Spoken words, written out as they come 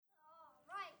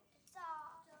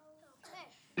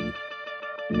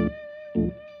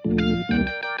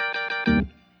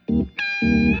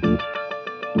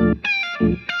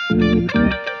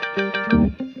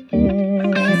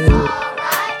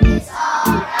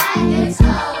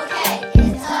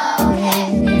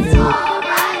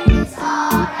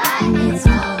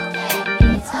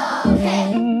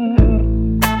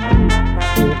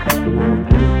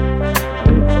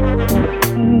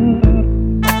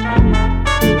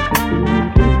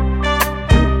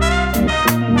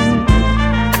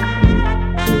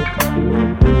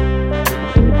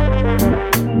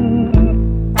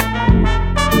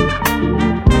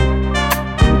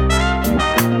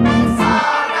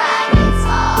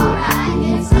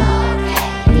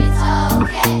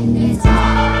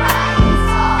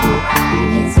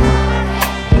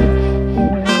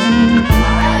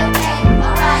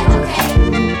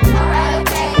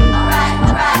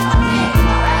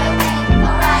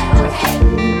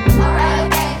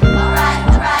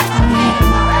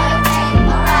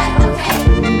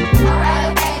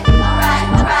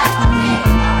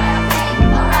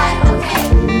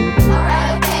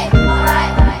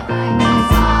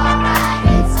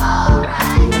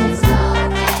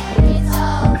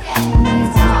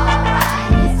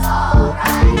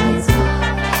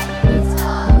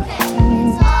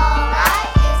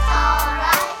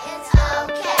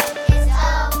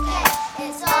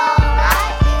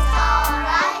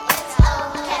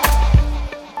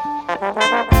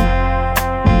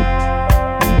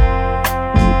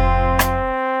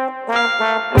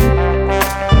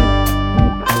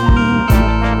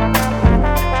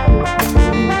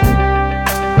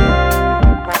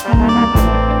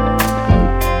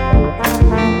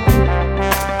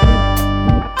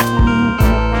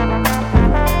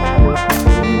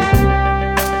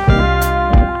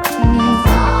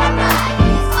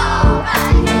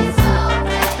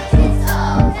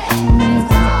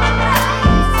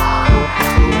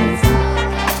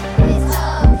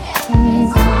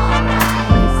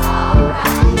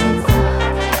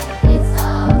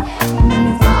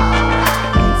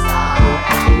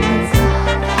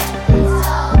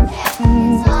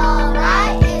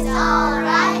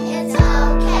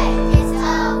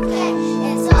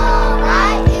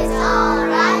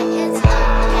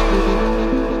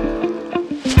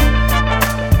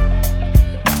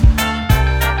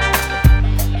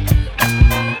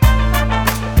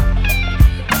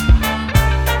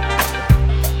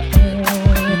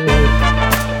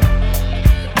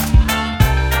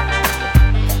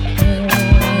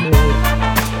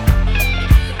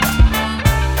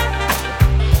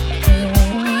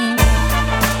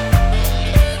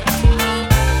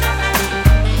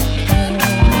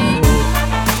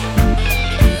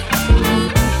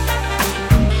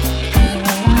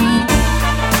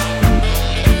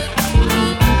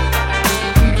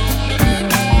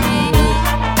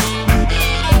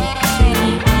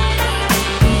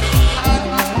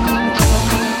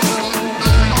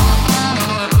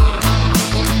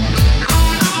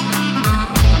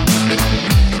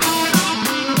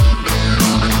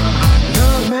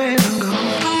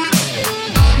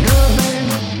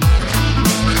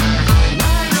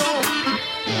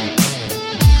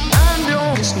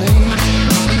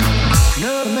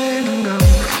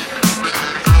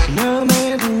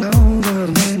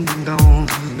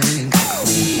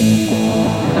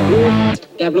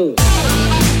Tableau.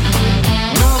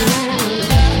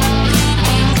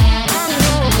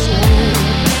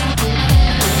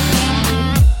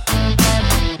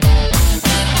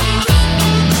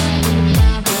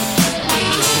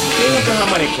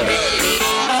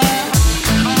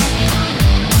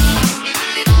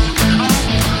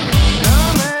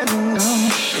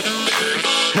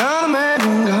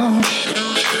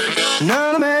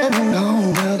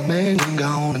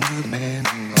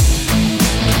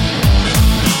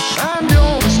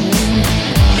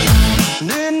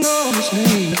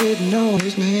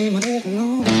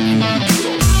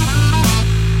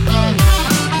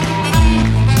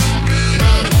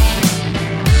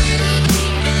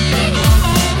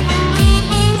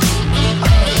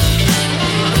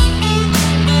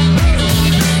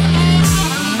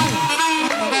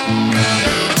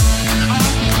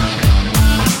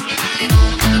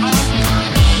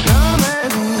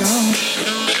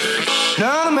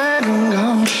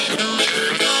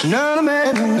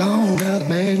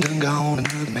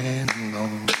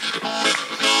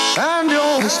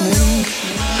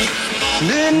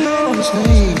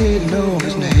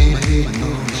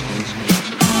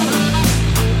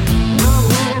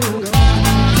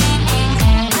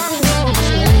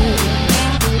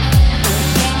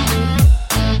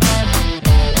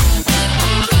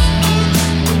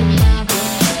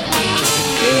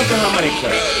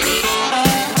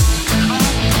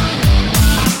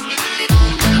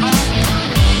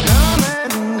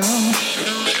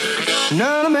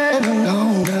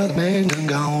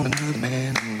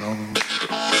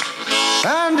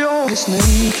 his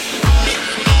name.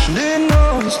 Didn't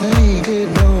know his name,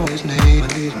 didn't know his name, I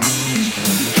didn't know his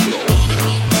name.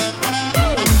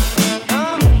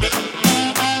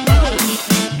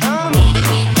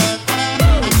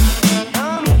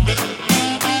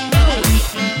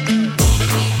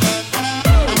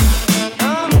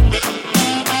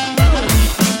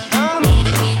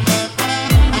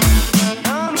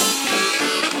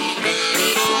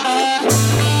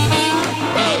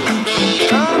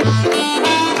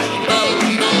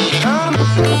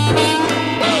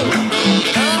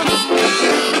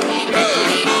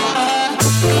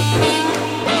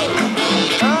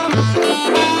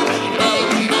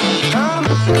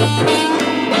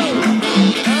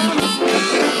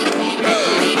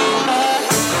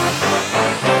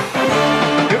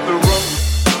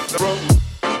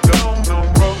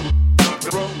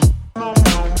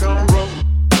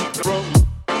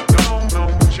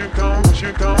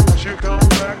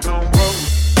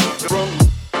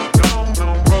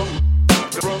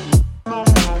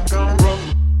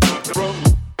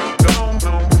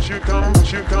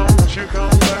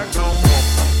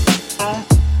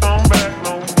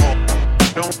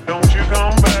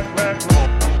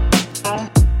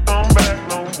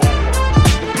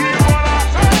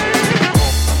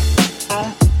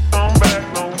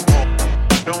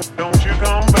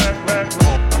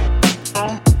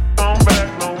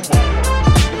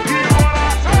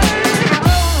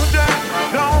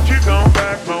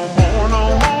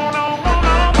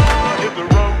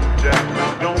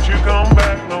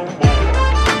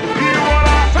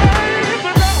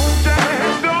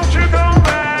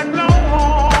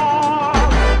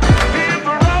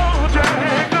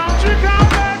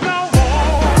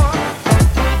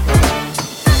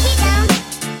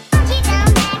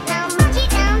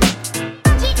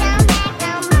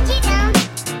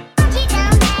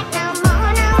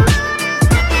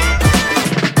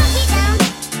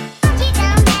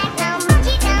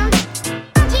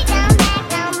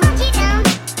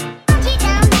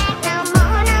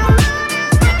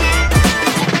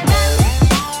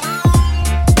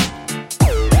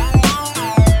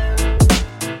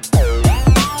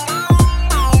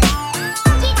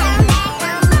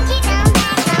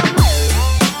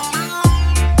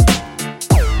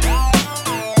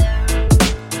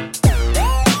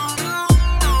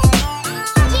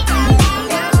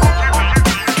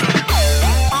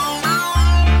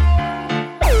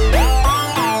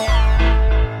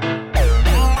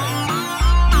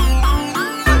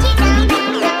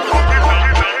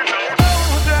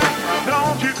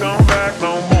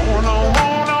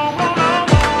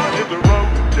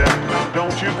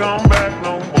 Come back.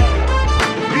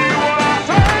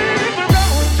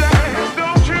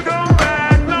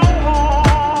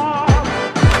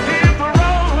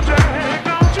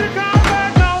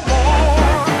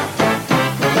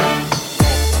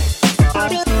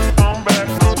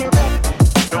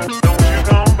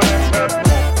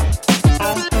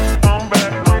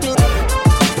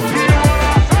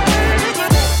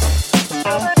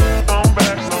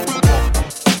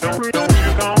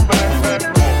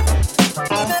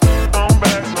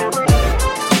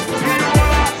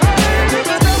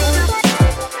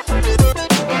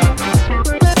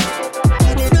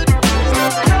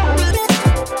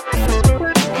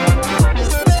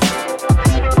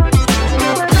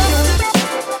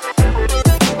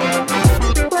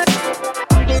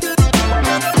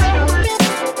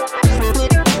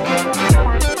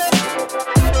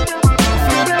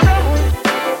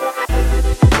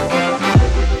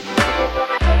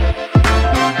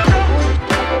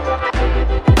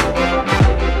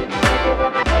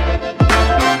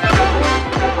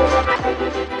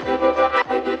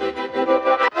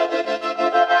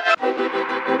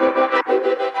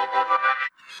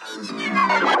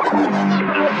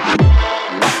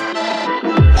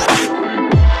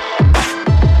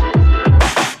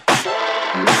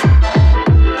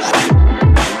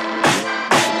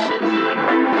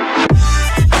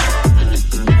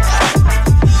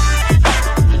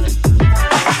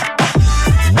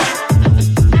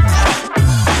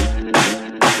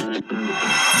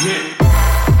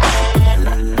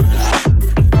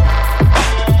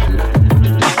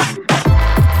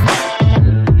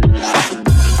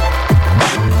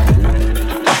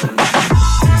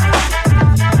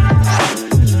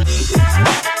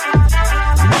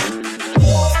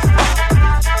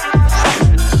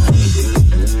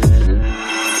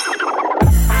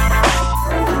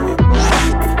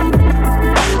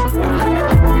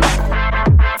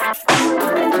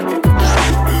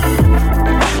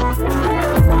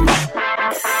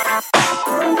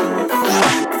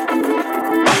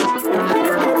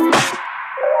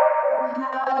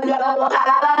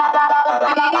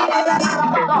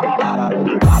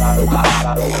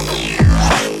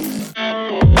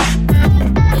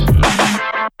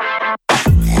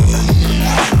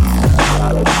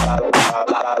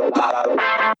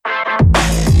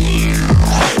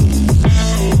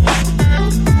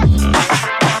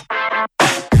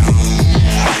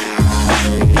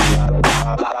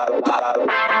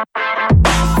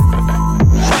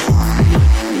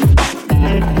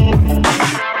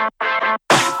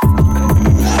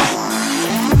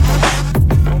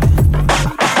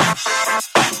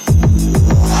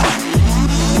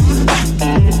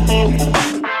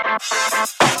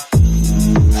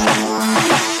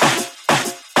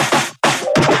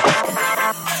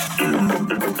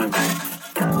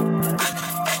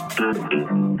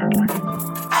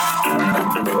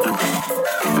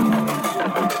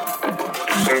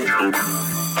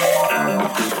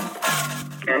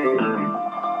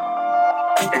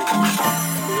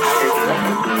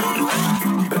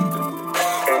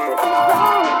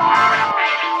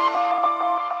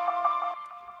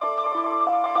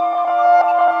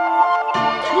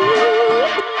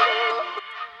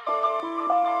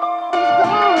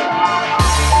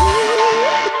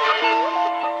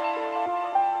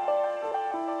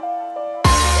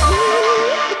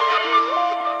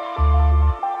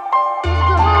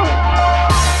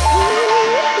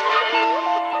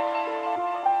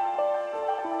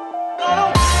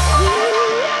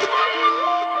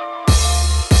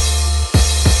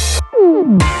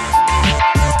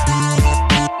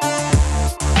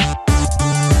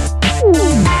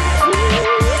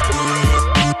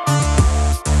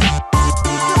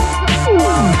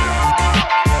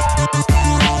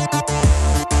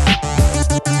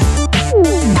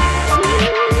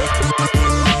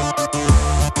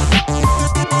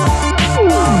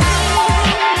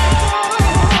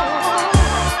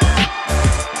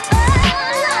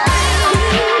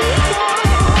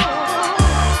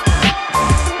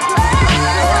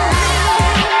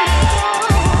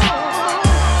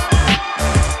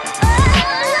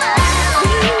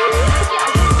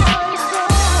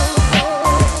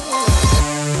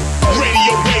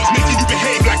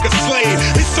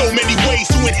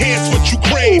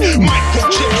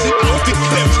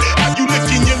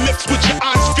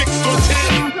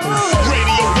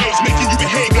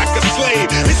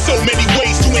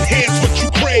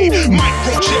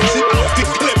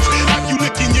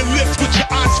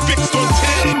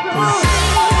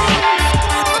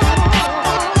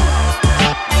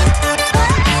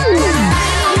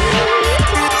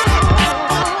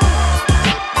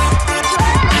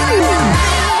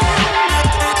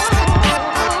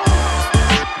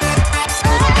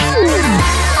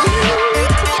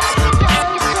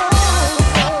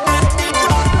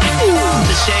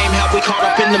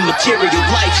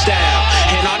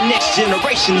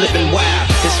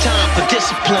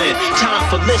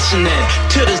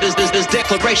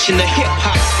 Declaration of hip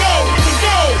hop. Go,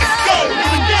 go, go,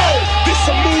 go. This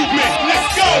a movement. Let's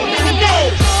go,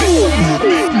 go. This a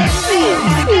movement. Let's go,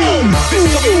 go.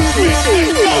 This a movement. Let's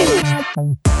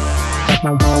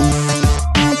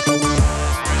go.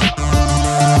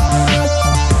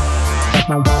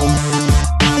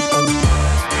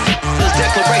 This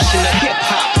declaration of hip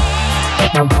hop.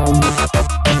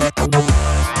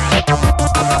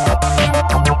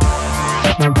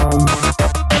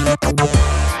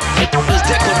 This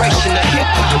declaration of hip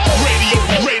hop.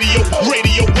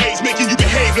 Radio waves making you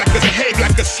behave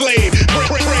like a slave.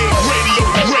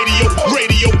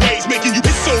 Radio waves making you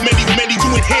so many to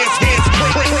enhance.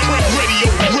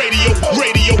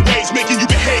 Radio waves making you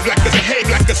behave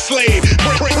like a slave.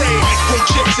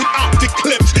 Microchips and optic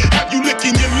clips have you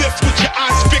licking your lips with your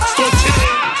eyes fixed on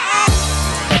 10.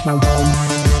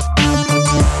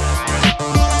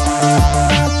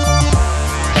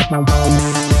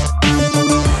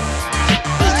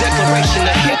 Declaration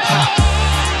of hip hop.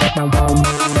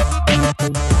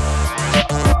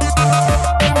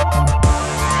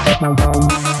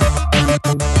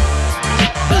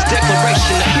 This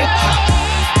declaration of hip hop.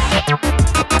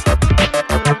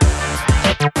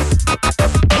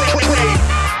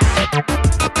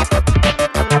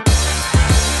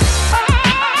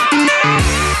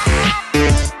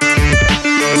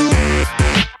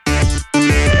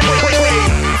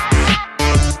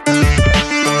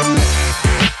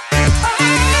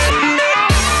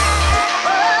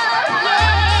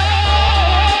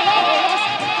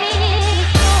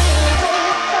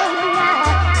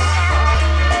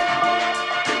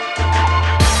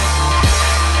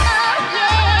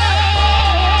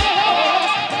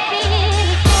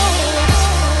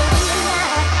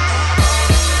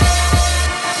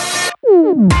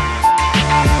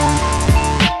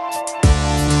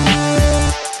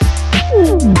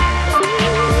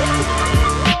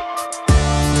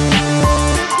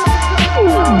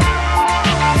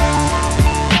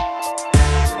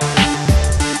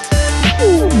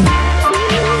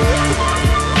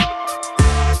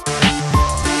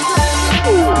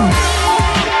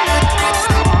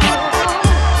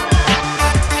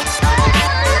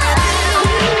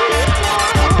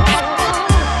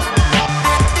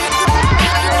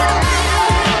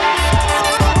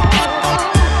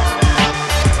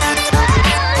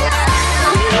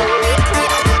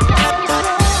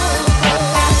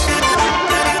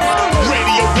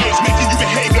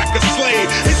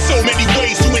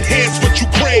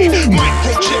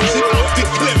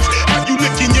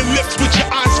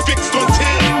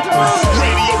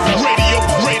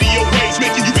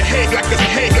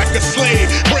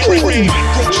 rain.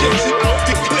 Microchips and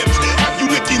outfit clips have you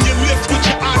licking your lips with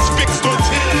your eyes fixed on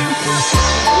 10.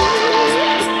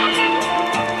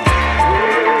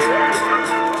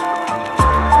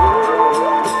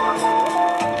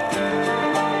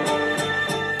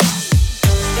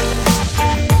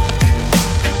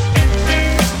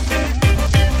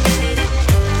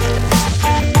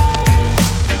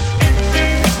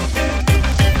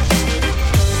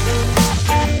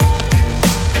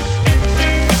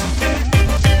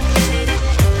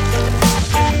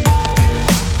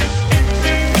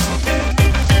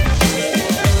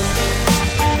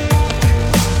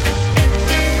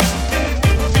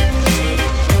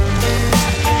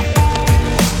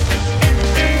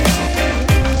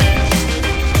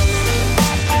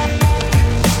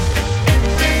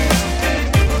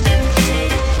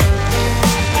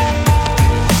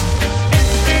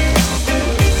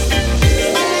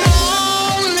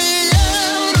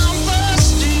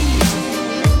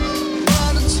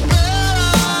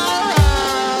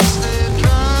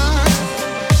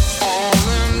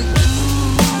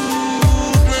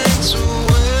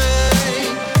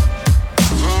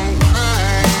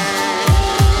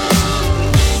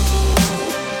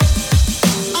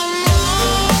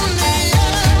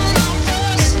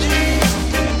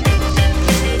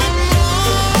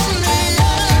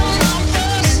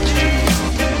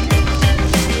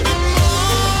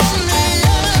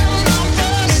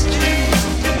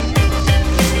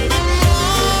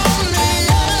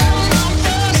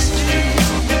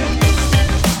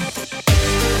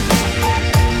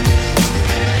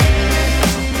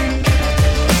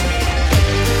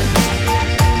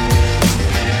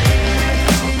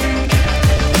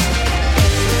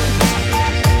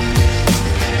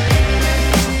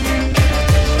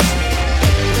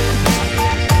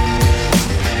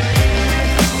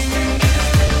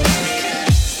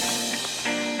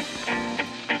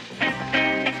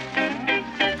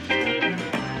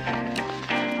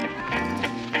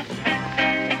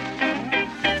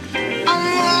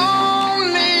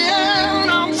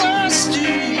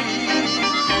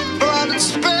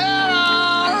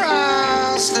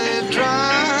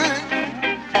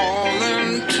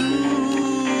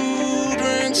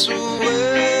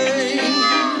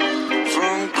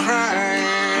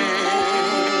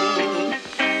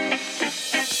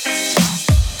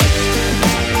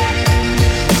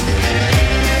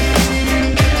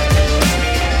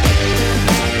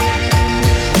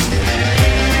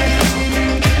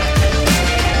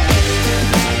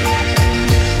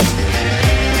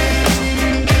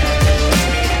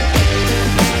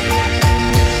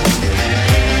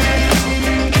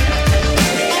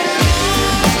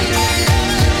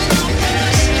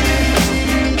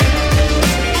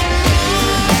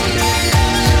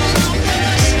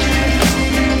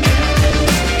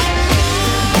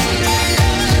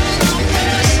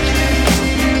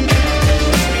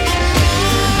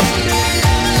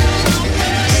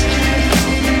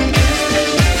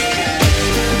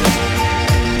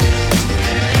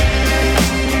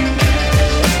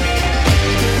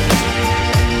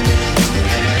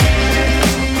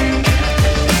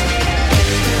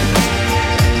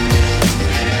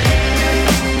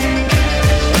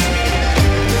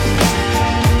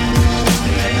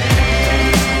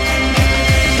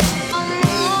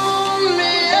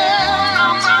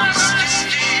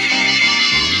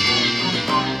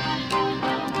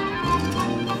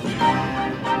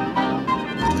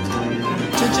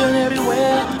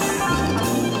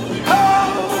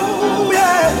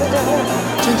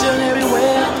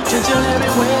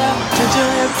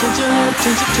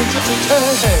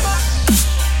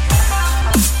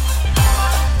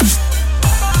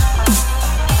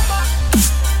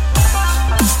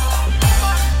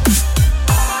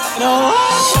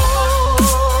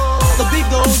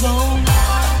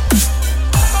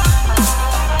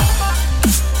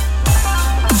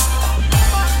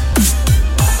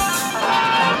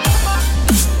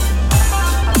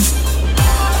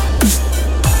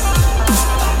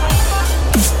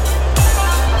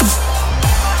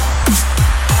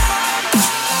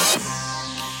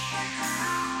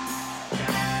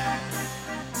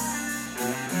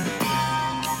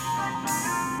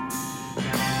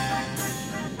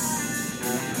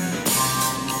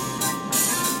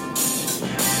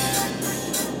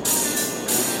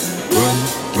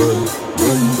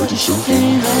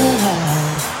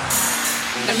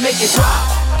 And make it drop.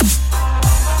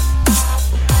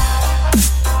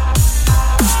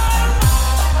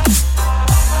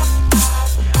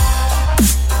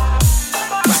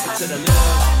 Rock it to the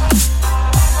left.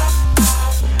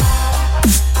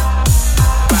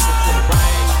 Rock it to the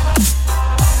right.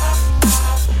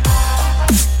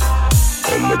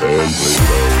 And the band plays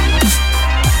loud.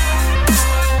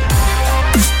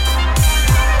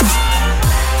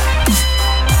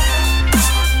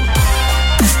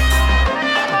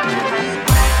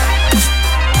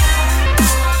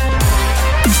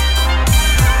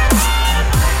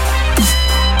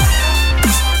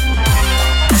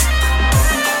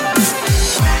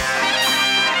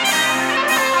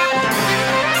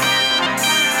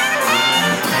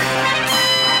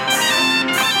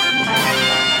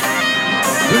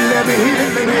 let me hear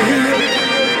it, let me hear it.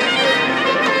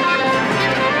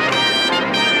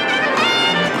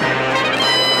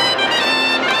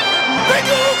 Make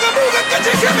you ooga booga, cause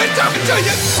you hear me talking to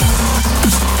you.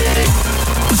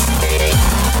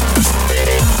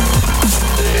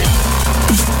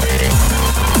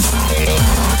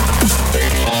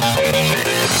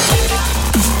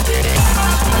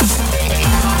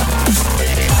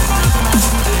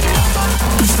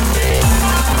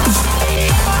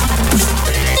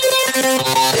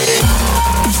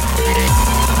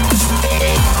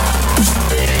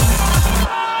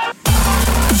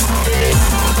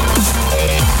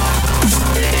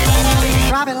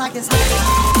 Drop it like it's hot.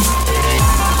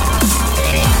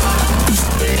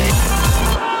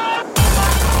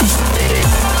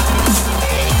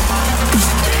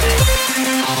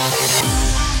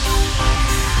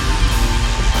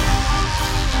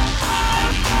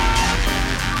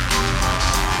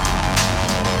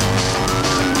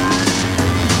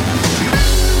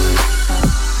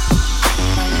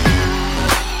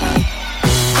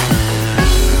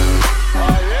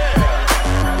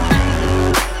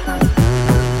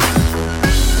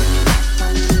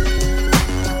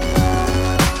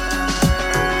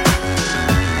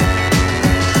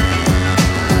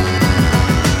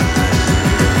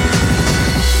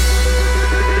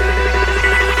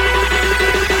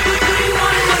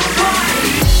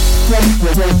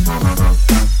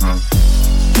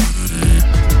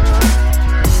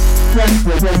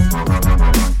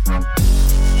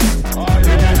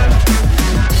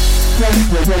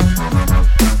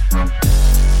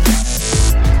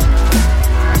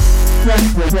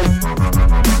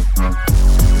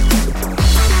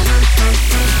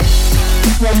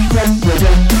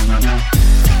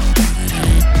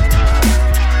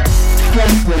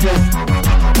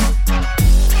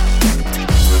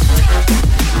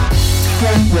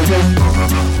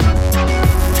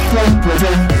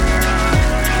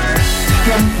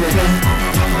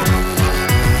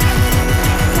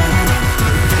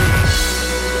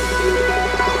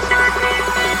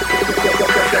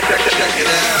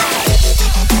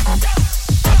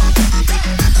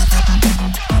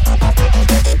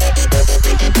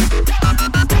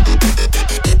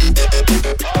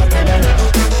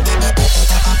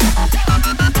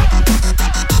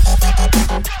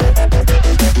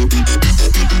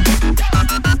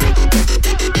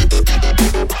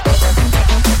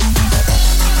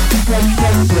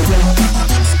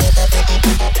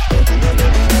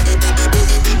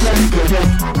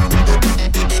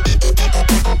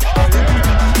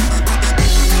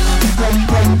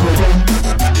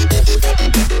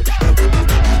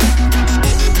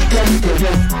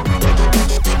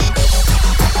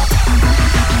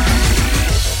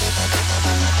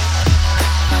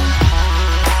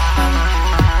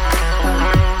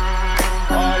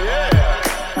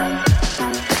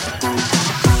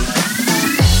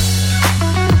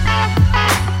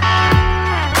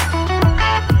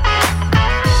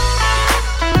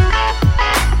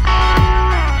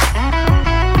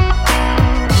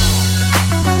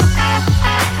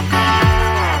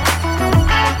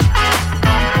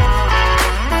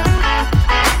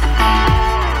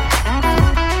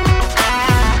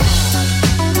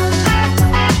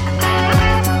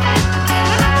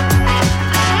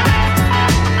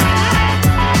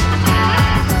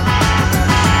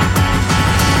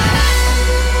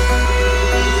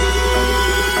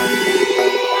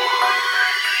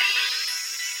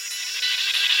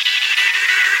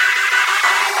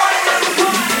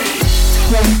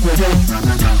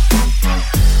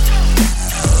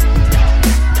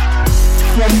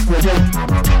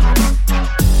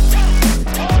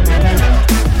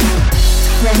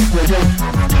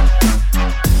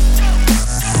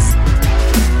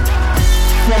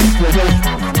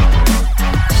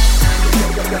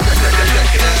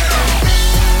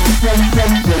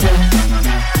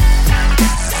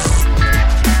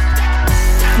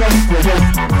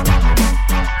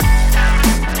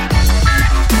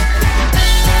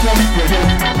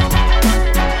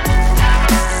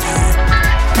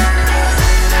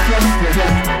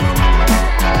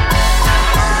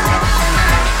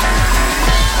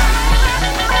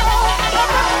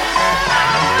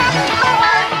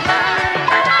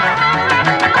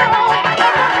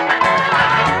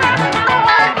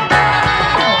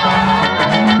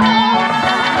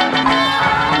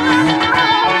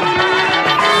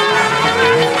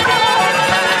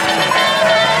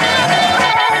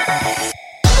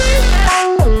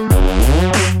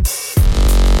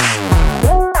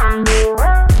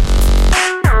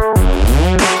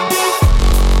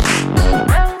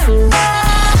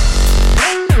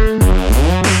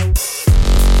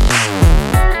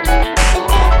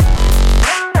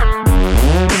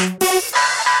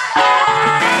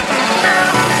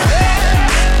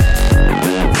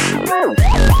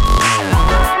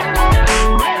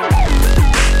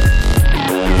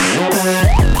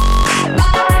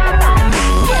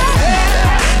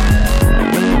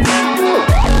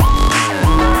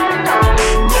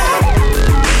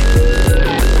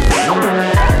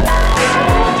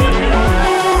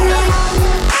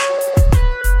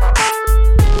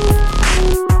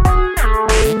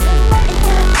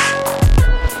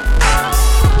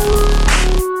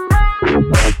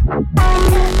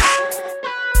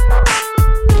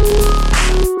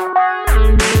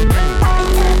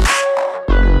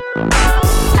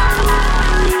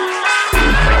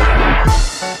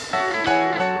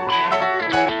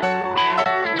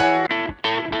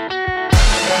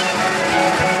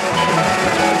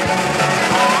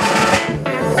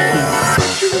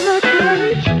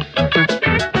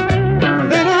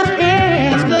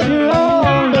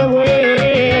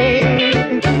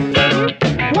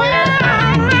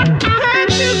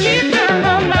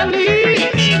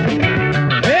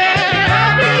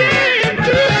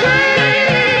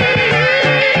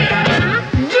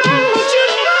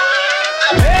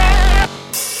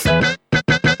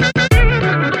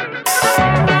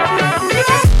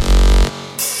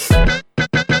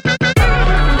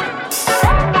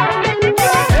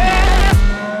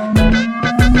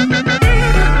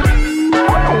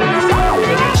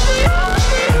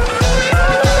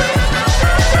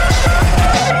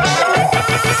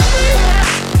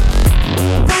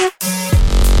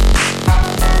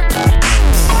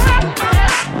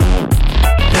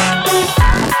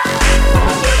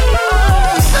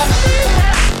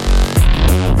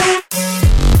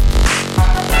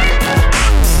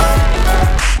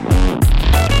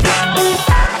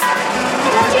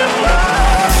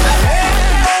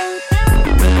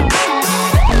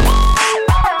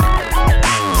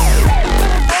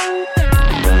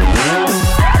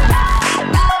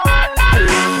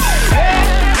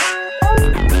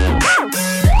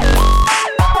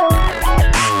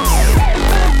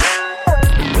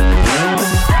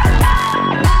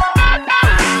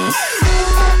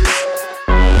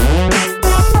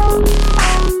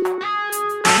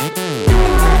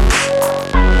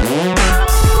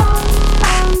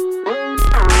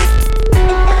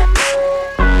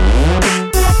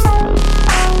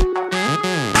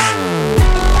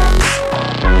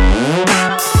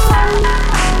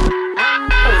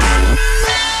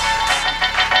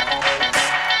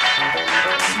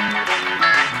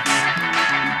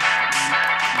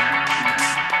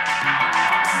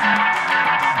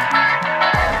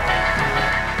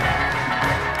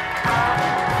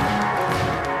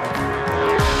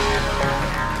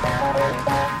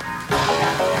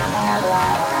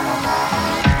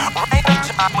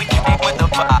 time we came with the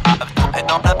vibes. Putting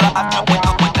on the live show with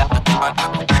or without the fun.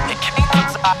 It came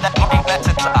inside that money that's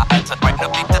inside. So right now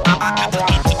we deny.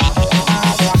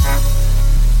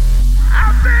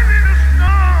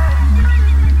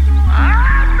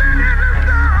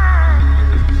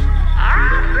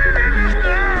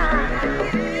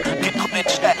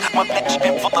 My bitch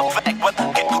in full effect, but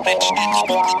get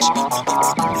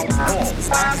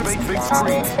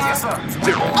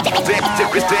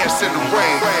bitch dance in the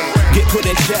rain. Get put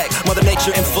in check, Mother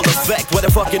Nature in full effect.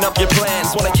 Whether fucking up your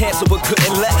plans, wanna cancel but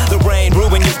couldn't let the rain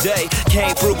ruin your day.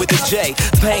 Came through with the J,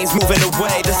 pain's moving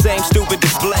away. The same stupid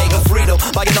display of freedom,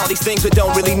 buying all these things but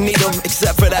don't really need them.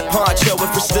 Except for that poncho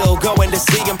if we're still going to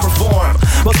see him perform.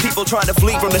 Most people trying to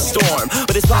flee from the storm,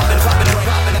 but it's popping,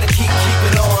 gotta keep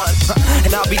it on.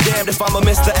 And I'll be damned if I'ma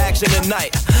miss the action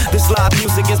tonight. This live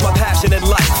music is my passion in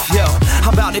life. Yo,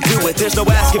 I'm about to do it, there's no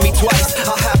asking me twice.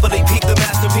 I'll happily peep the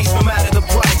masterpiece no matter the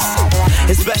price.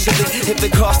 Especially if the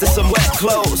cost is some wet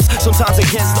clothes. Sometimes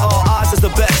against all odds is the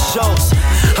best shows.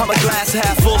 I'm a glass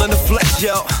half full in the flesh,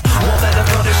 yo. Won't let a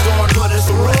thunderstorm put us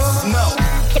to rest, no.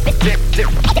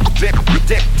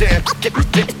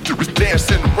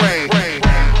 Dance in the rain.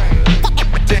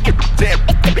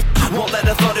 Won't let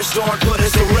a thunderstorm put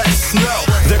us to rest, no.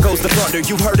 There goes the thunder,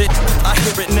 you heard it, I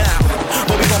hear it now.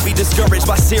 But we won't be discouraged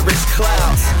by cirrus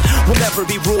clouds. We'll never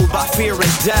be ruled by fear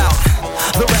and doubt.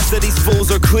 The rest of these fools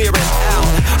are clearing out.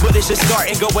 But it's just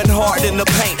starting going hard in the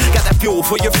paint. Got that fuel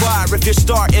for your fire if you're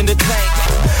starting to tank.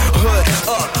 Hood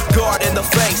up, guard in the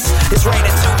face. It's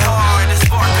raining too hard to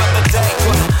spark up the day.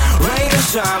 Rain or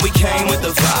shine, we came with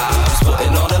the vibes.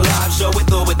 Putting on a live show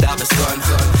with or without the sun.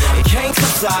 It came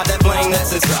subside that flame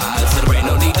that's inside. So there ain't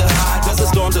no need to hide, cause the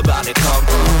storm's about to come.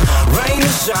 Rain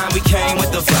or shine, we came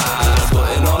with the vibes.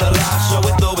 Putting on a live show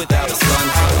with or without the sun.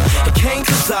 It came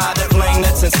subside that flame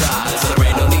that's inside. So there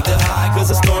ain't no need to hide, cause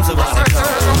the storm's about to come.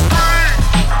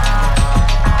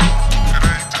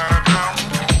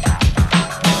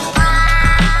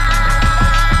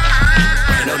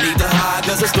 Ain't no need to hide,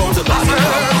 cause the storm's about to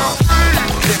come.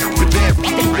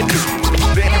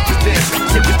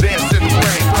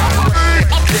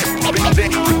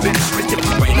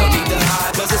 Ain't no need to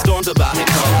hide, cause the storm's about to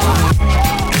come.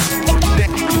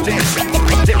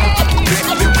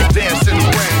 Dance in the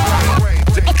rain.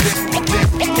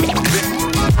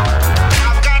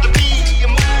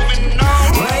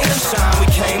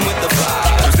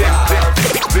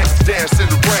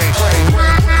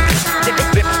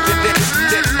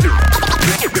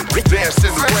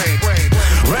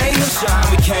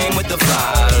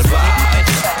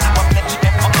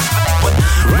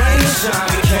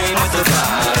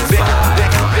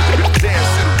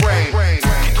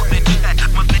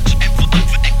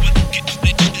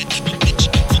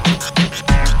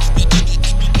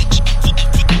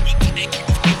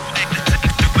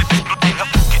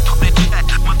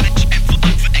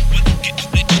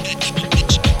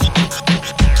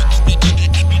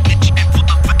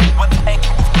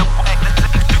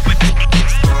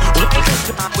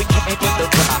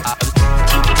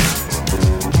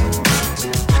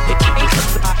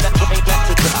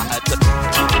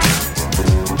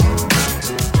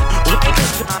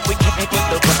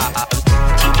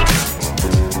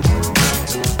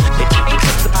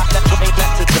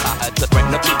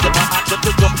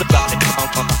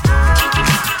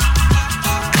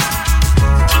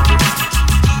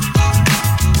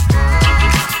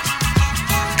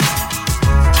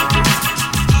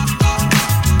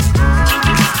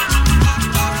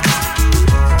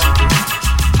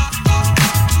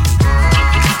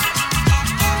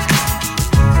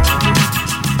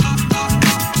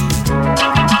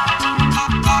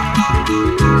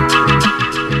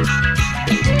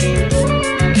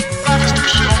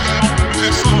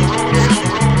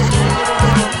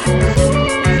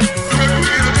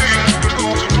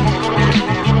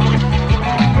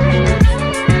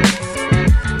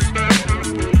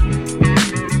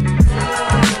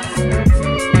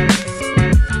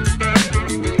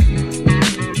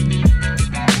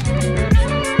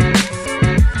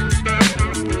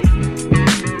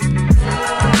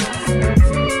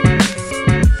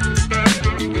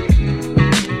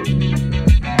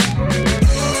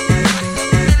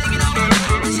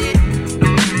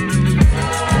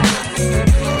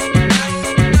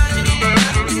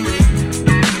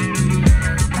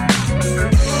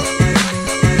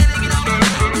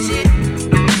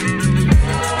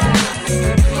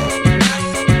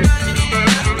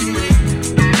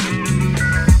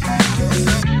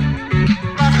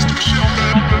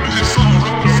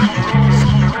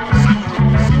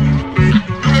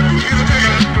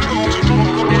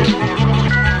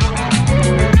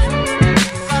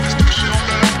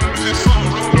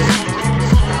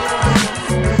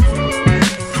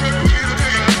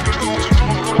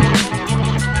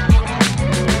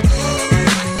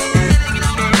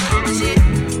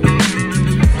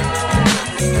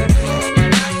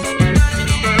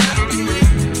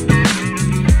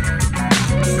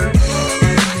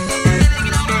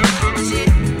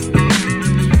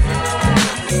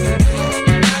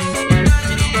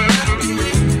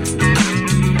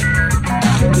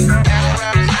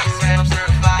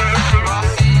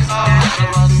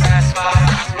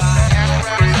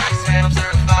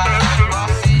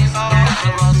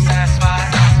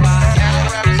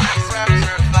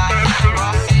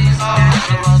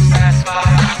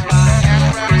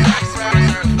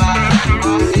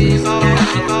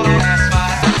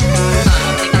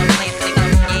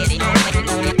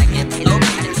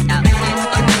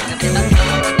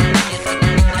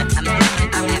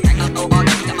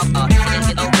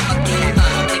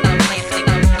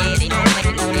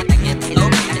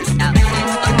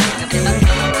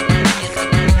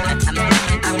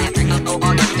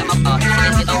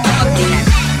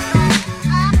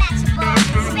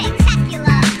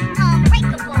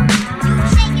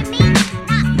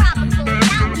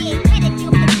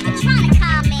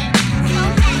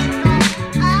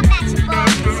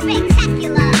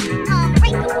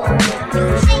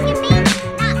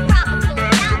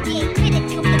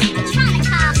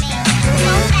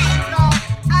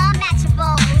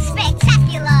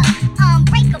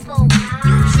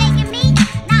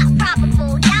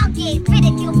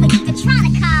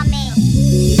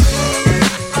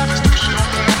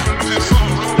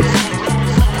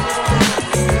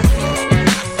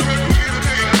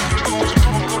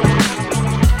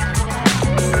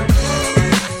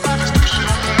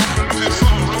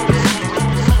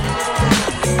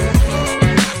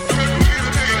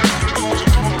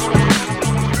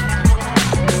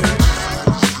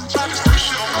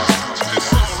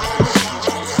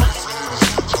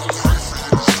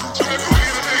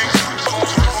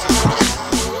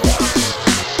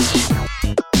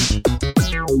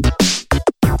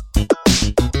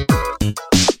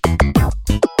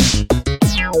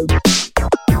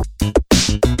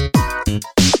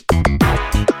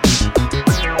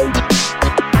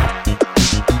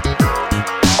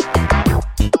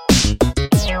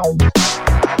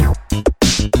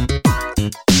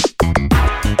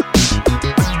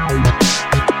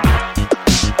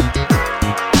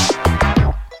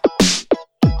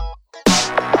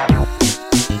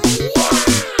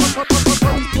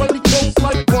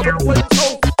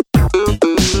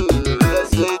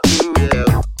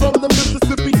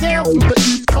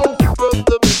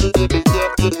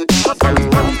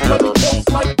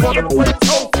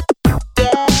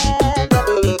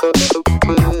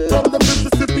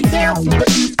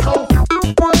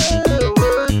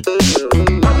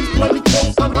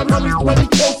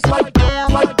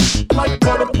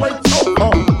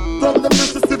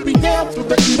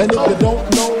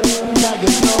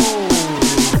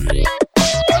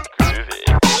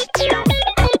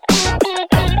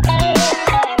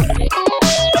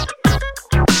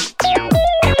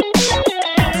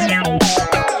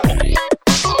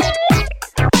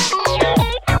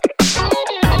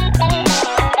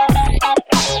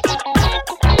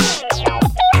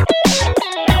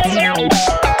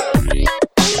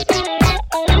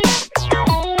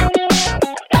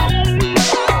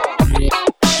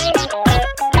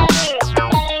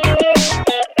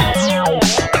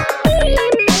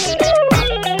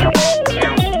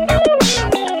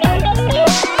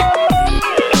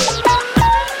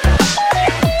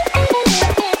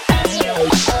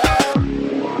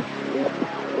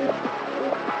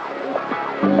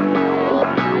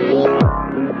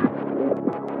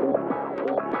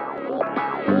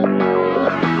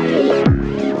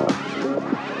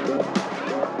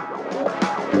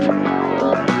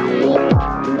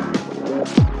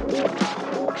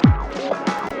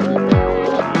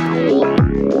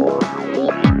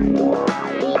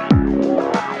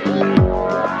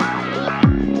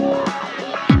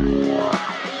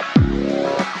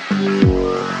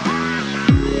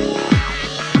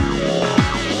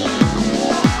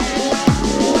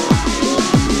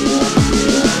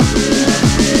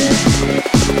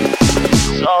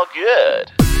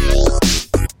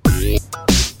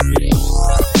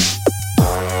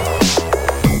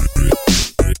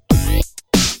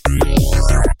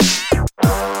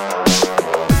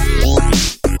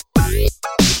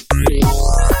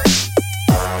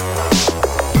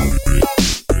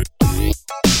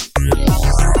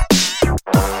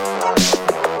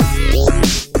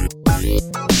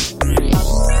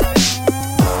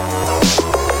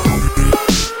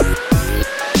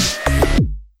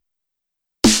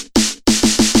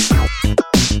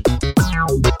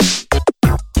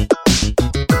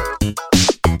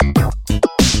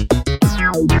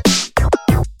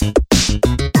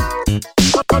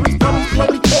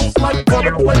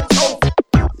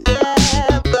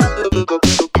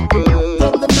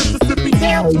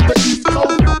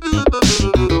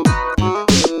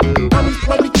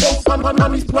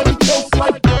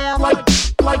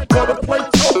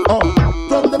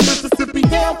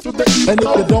 And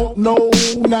if you don't know,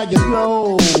 now you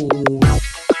know.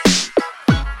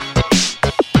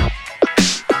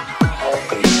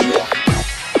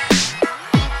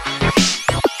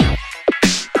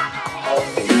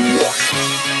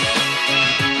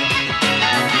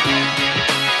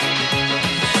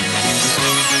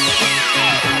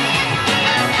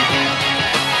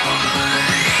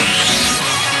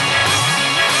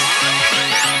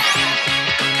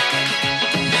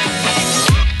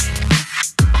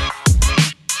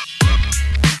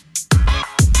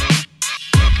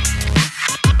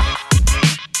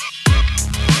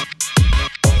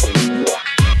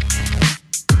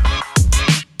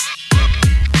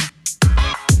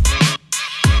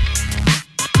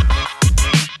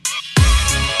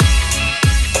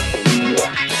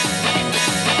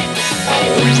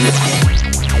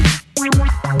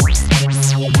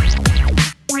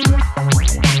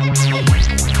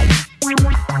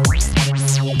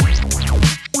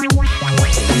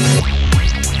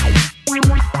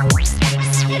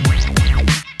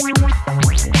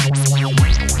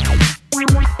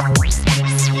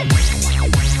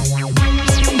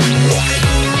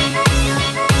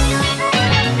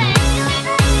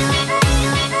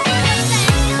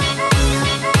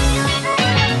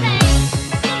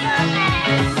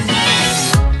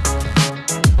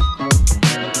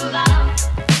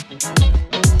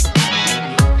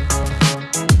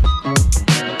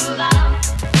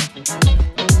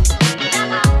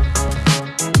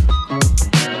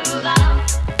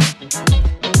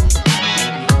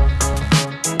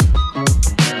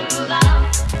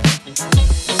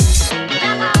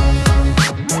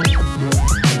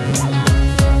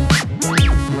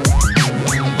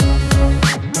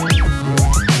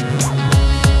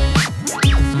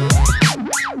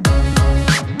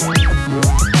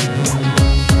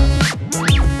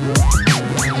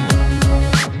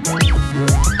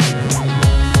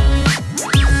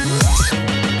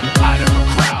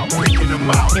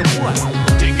 them out. And what?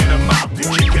 Digging them out,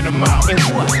 then kicking them out. And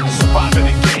what? Surviving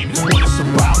the game is what it's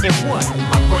about. And what?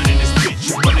 I'm running this bitch,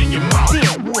 you running your mouth.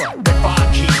 And what? If I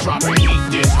keep dropping heat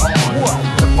this hard, what?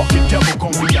 The fucking devil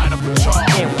gon' be out of control.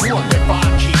 And what? If I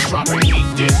keep dropping heat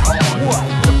this hard, what?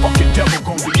 The fucking devil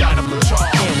gon' be out of control.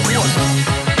 And what?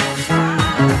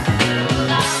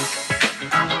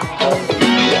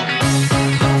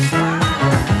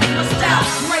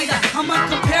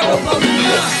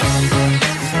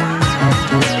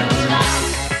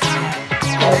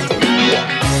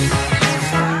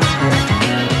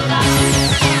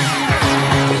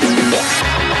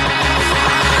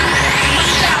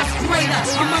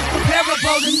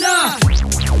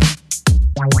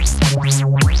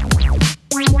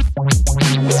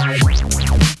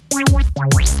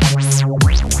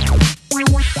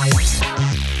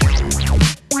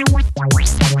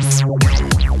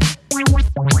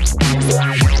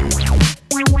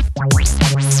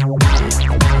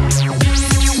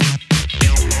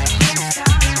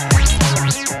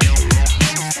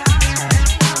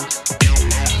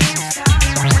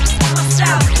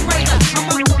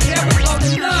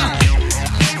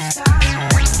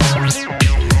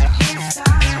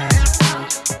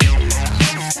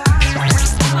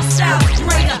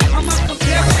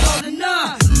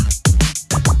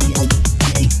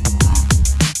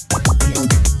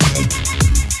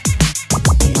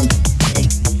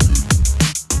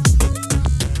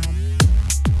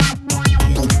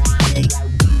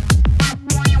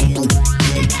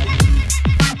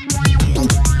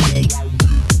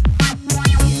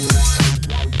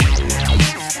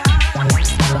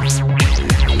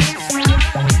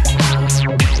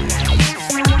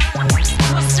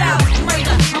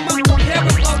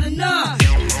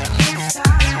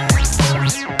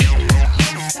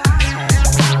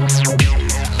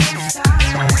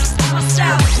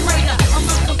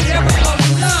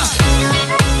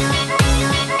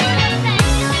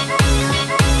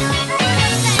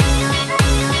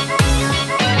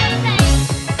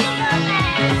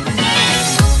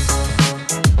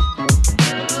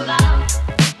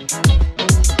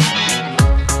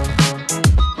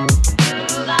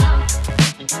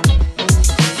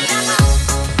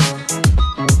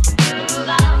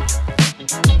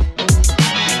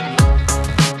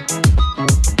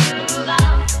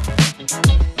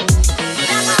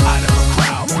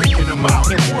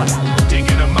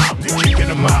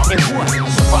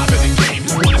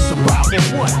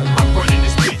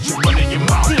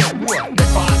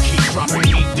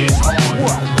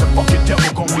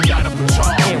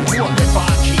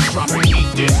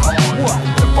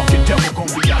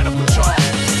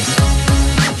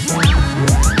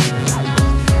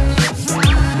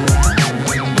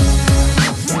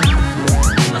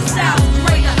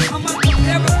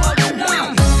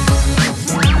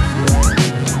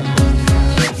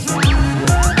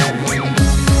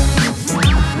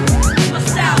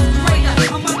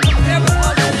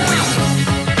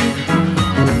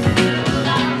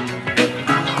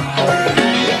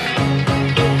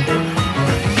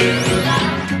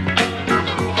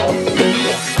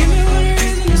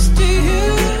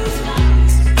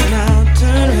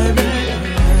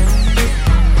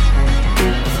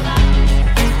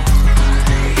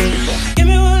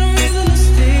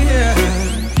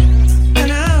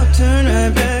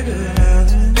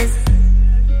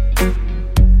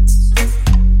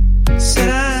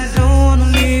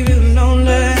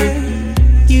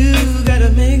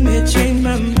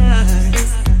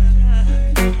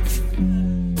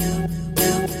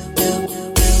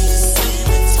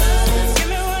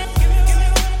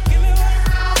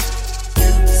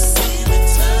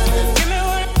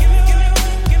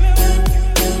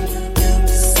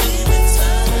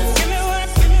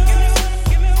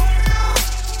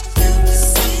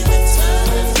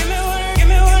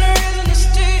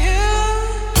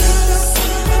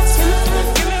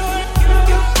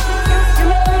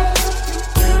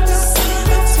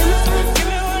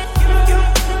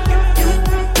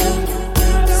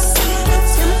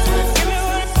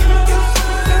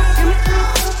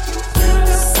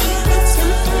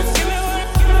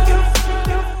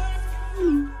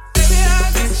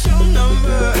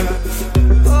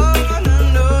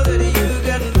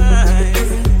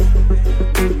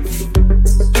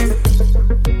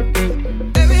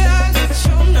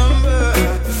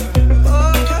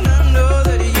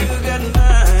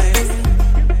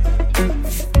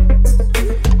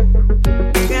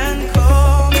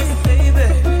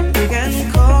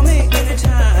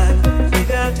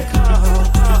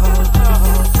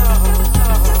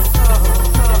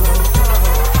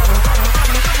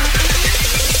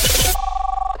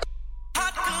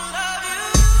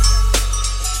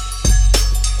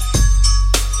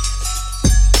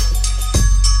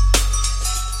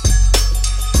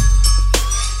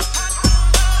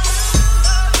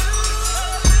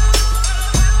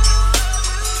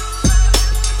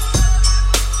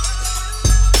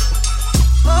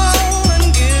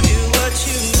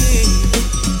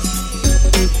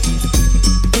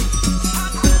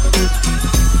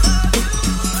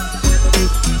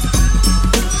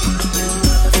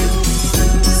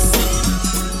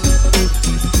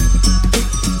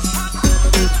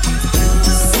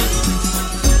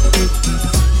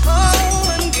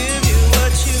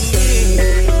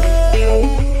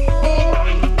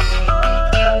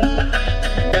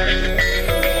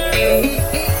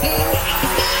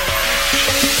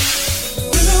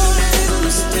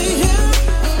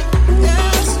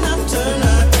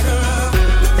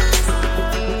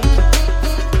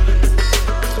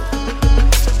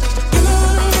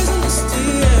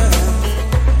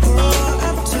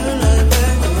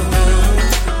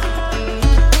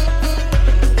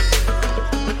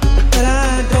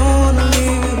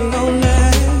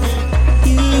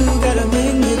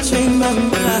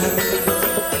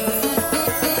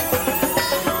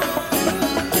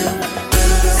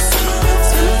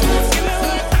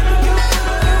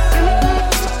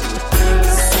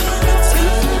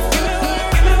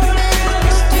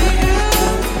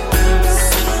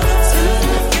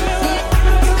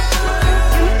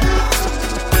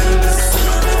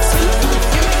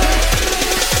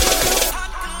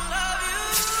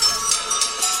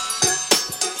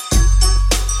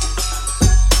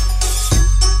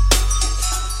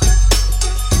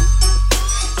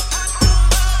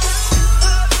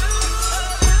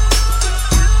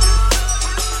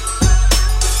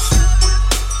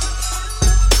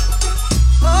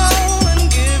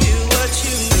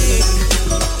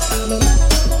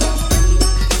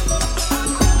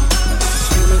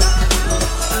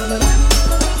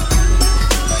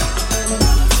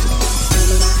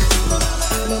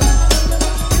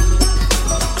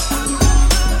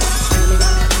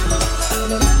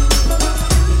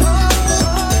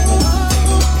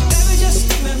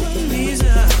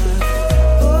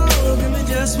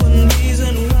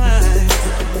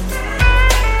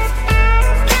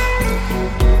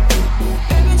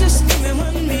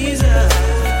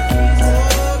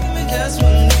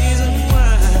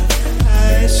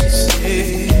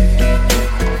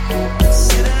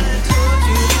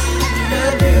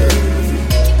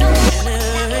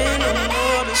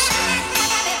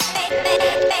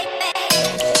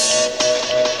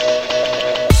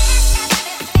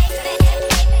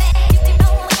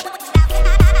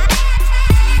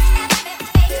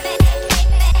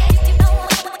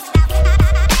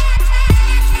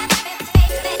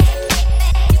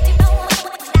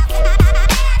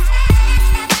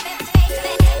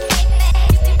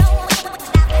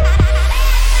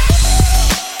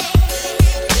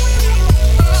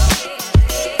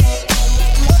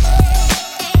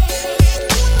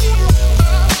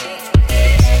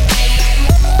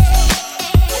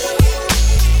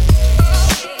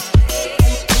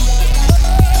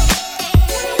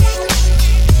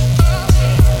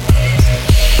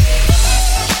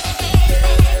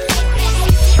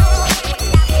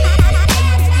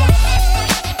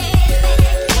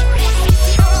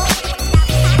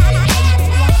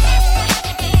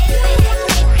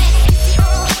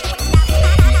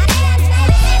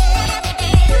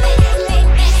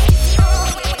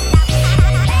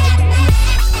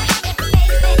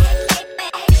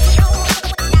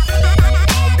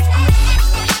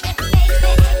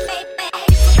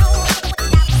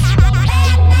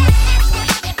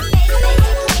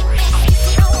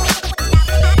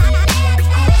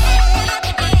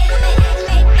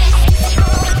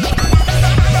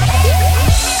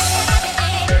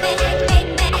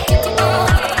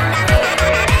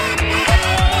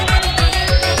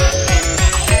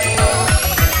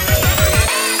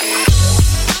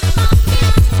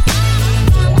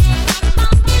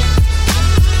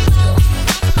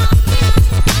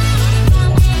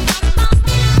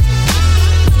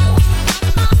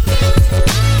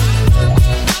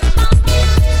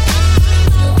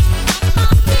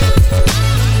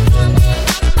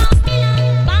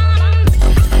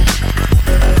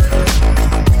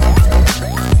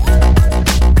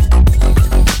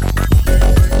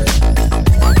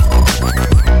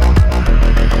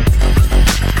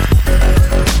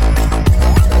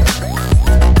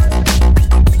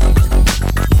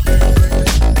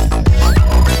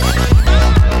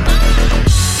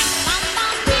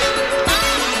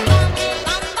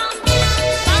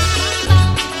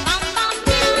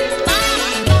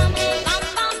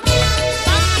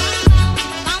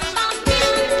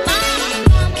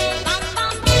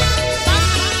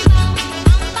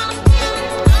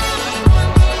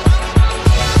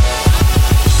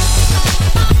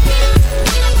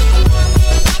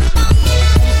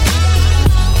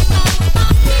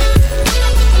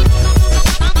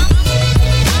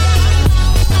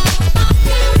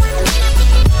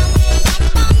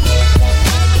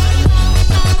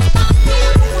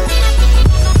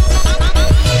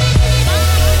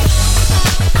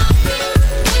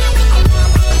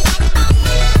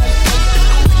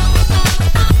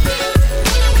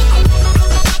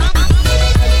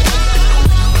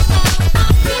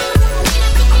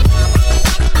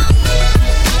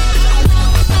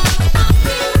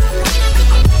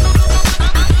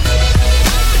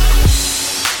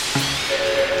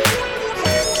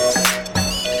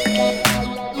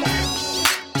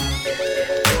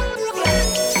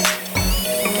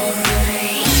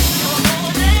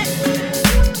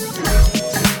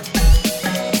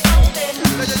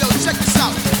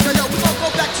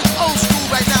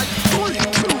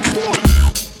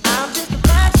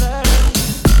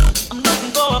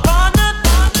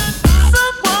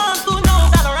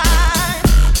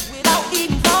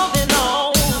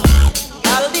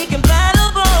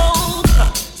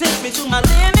 me to my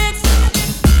limits.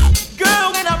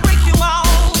 Girl, when I break you off,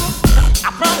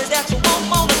 I promise that you won't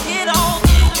wanna get on.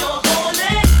 You're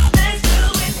holy, let's do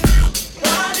it.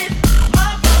 Ride it, my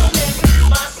pony,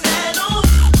 my saddle,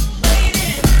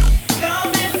 waiting,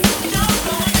 coming, jump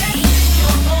on it.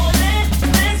 You're holy,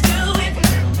 let's do it.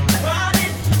 Ride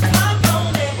it, my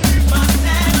pony, my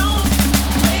saddle,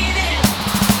 waiting,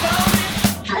 coming.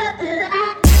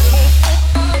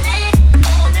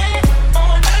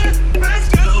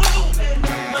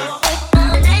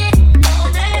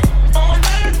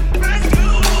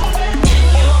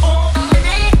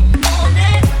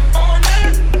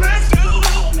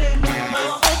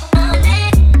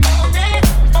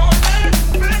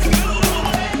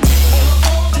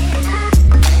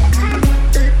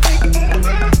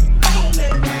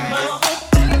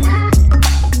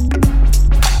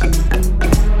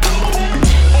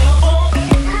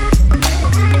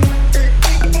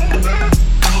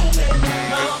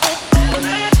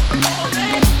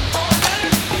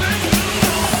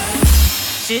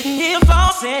 Sitting here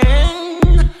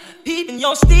flossing, peeping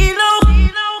your stilo.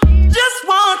 Just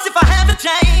once, if I had the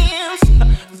chance,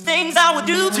 the things I would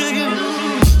do to you.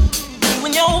 You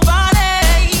and your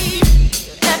body,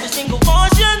 every single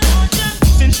portion,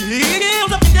 since your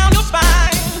heels up and down your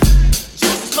spine,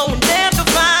 juices flowing down to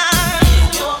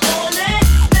fine. You're holy,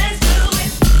 let's do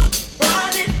it.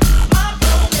 Ride it, my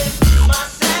pony, my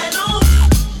saddle,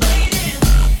 waiting,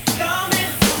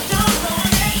 coming, jump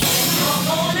on it. You're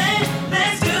holy,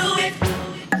 let's do it.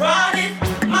 Ride it,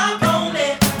 my pony,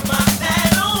 my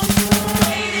saddle,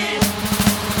 waiting.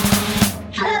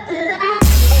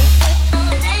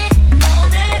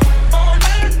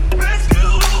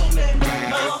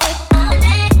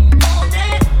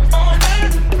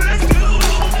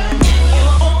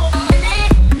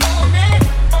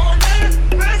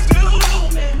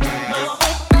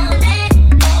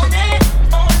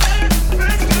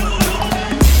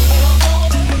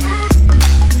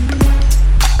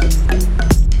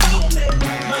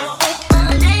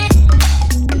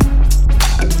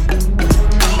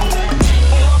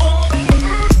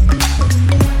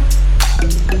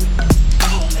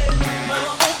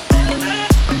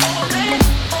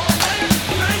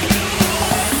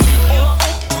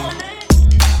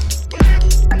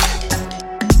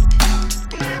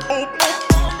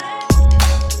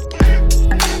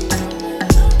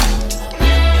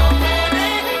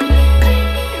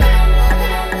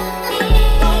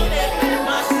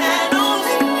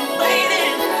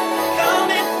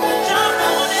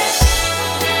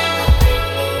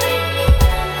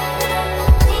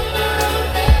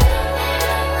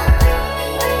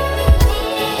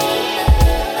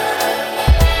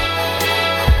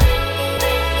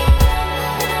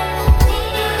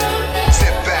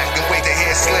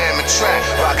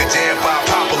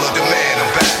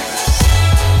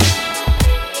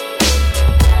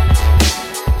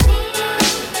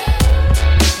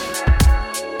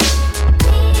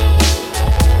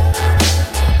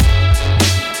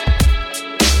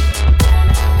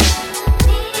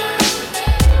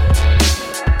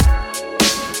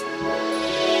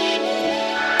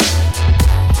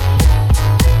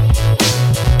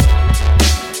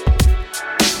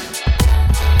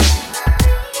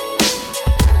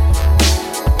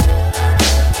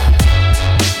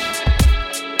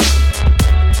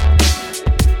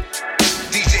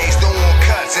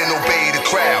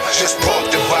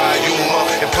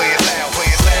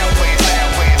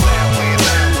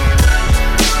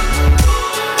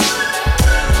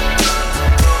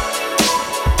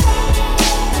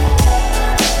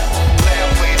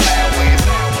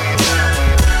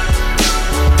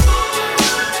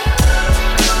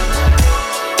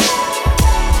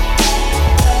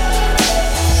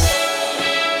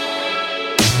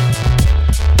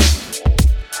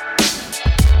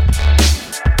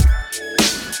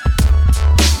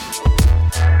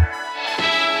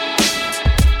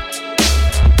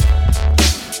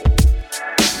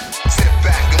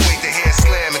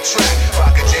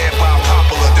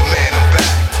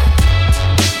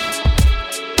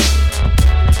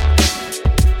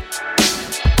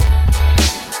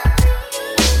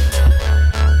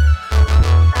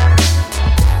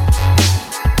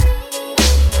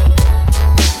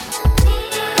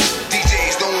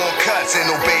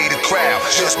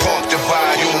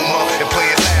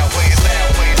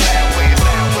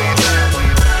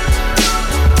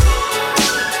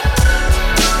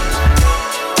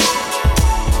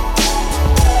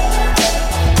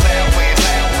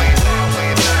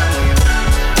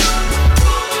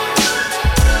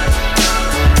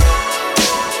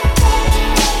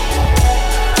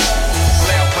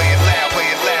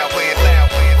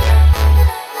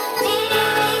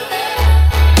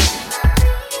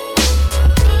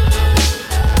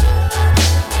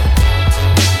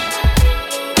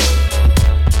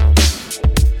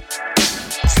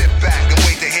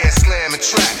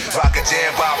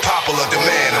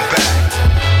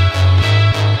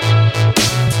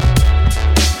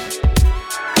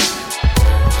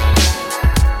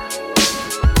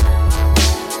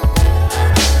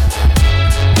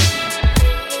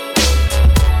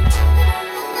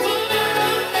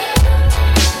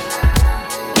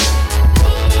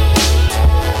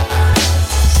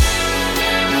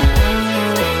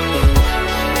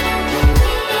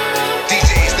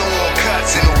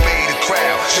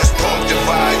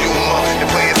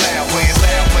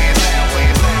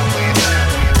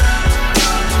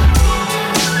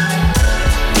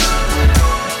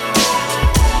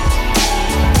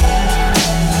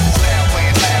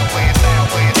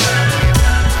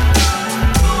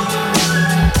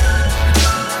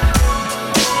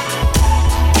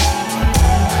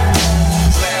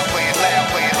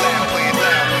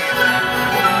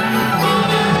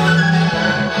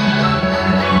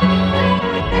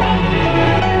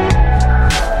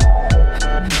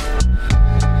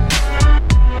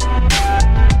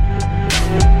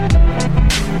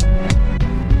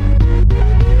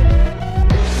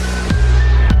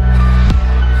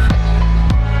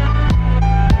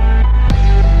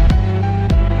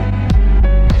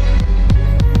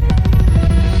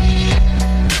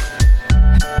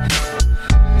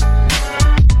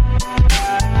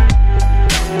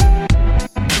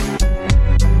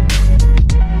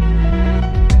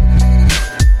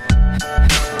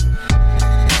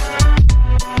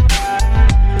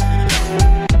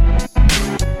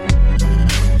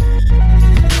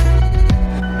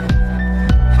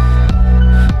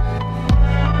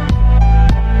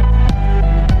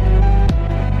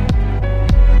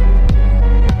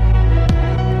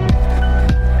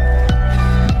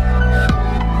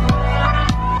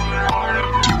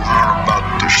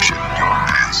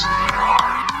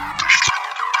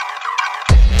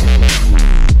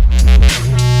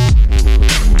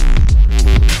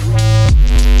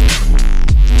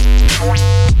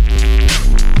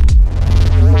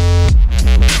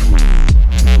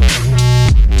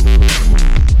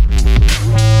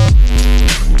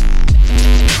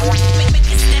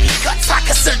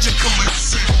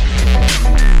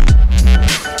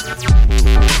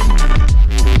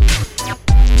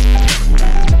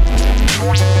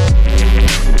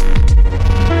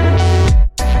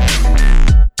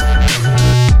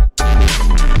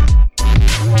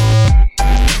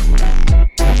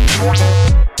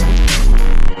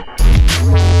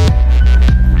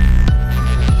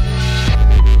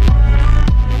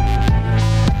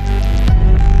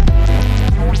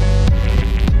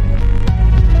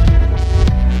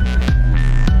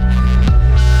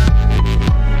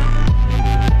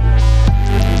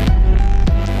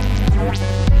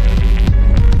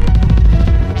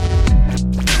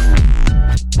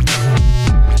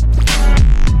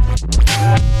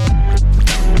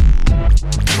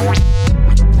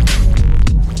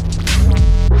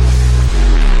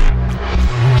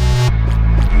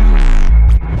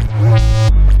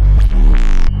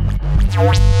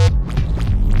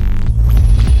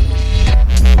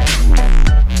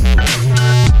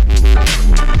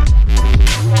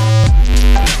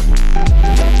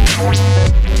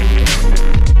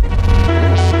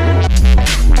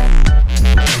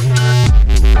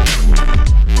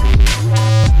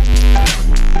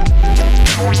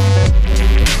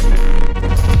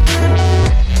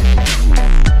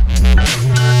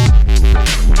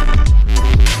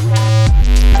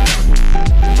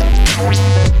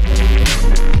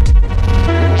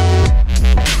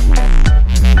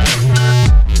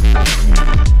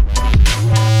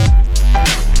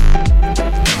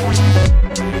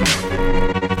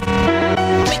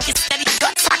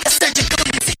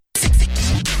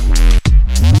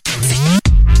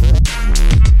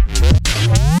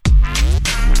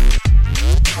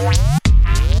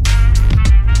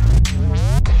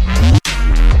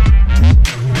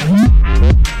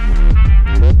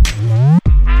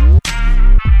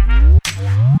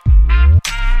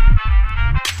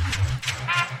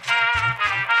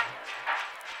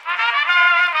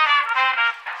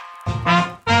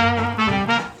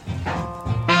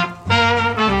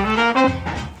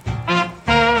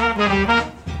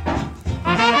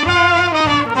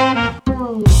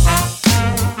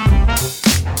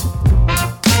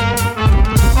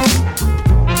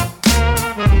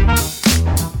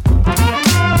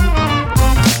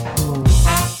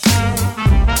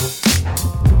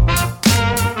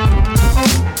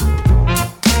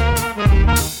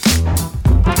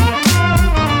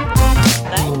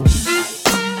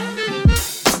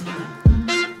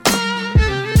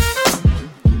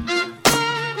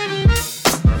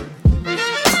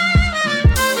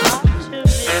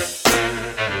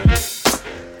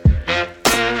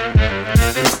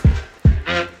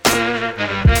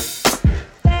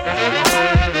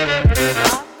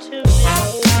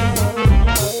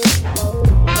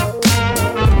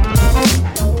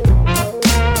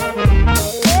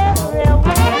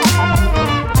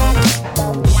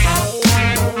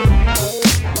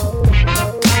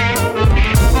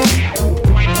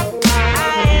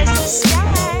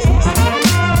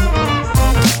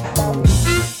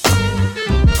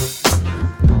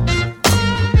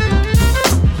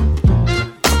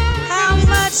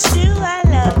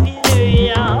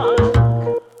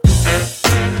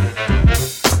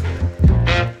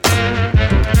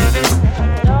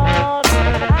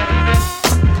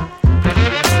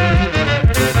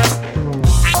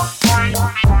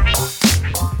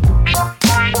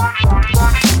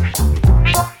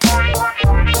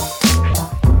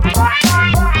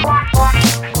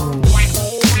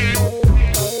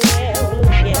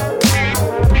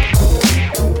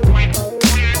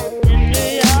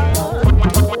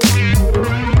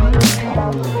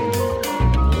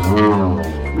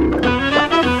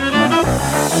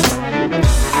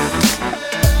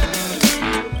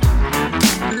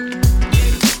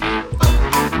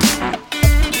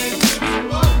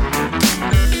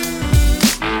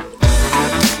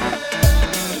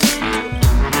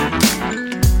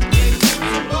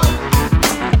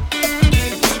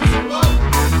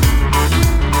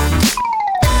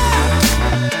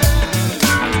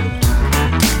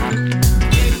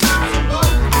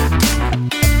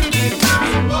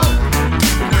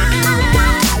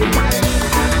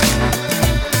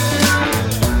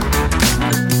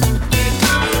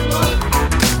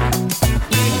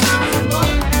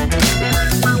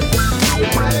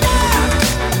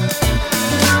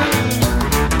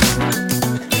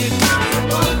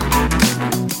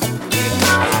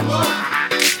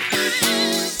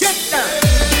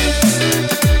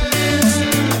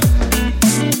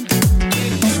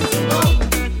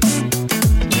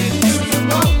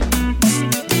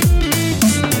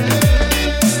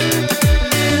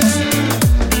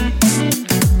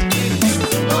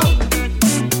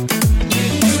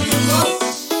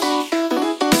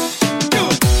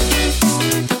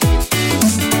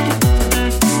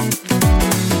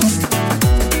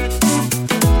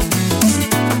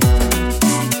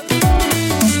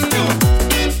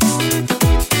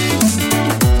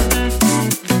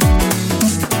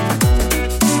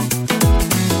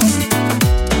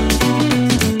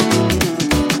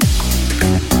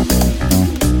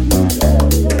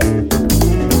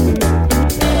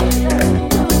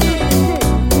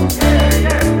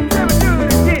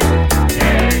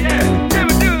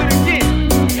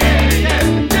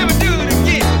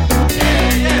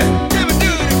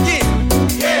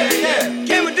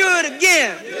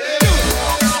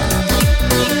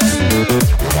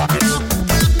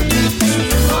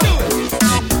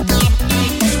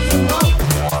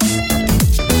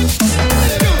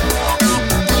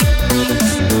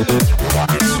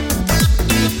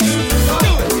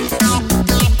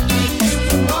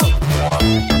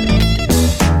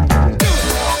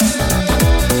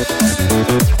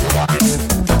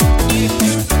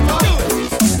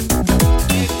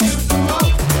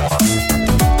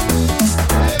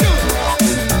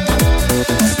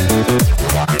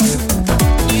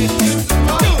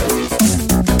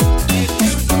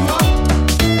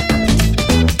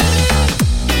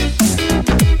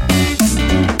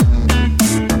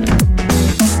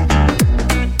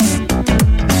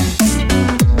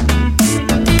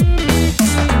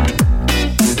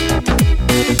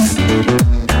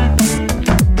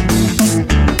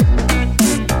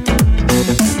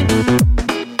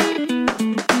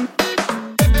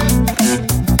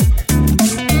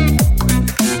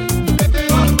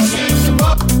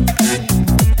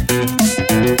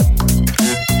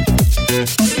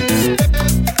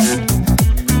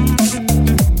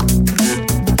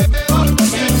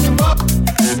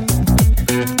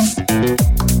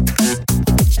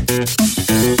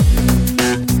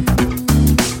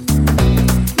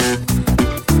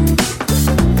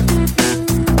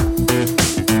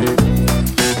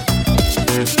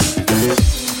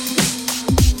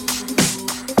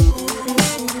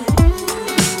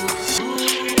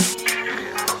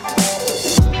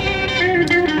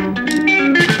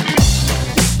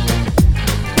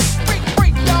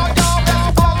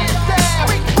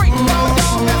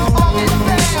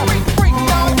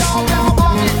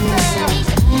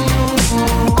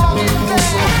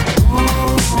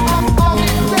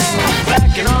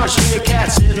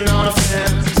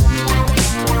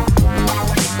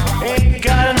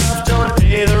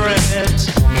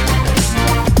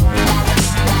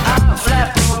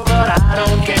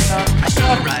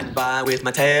 with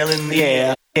my tail in the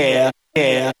air, air,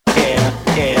 air, air,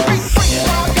 air.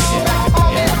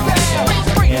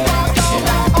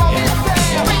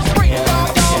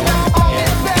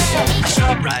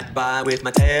 Right by with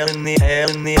my tail in the air,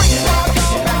 in the air.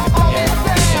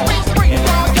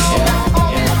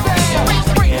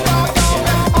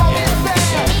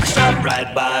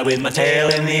 Right by with my tail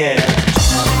in the air.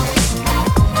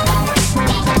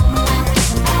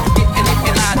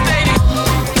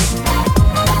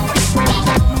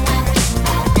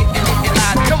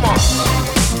 Come on.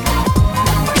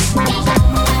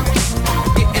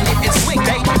 Swing,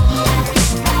 baby.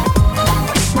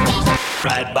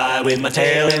 Right by with my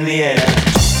tail in the air.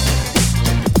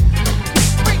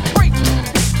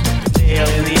 Tail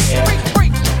in the air.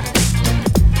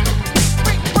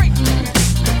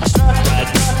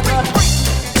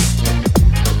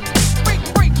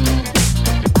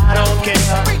 I don't care.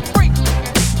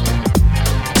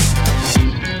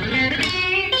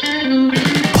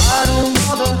 I don't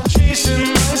bother chasing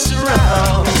mice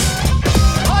around.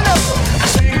 Oh no! I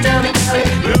sneak down the alley,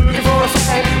 looking for a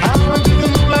fight. I'm into the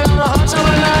moonlight on a hot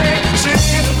summer night,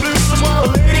 singing the blues while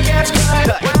the lady cats cry.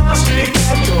 Wow, street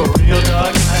cat, you're a real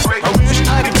dog. I wish I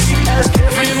could be as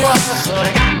carefree and wild, but I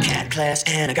got cat class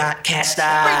and I got cat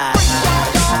style.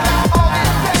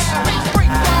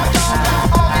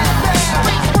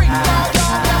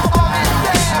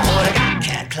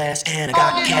 Class and I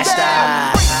got cat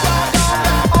style.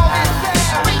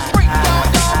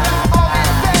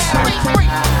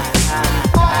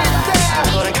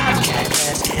 But I got cat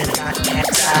class and I got cat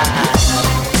style.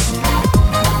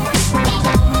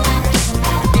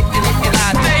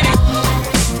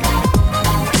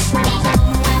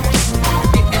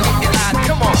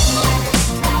 Come on.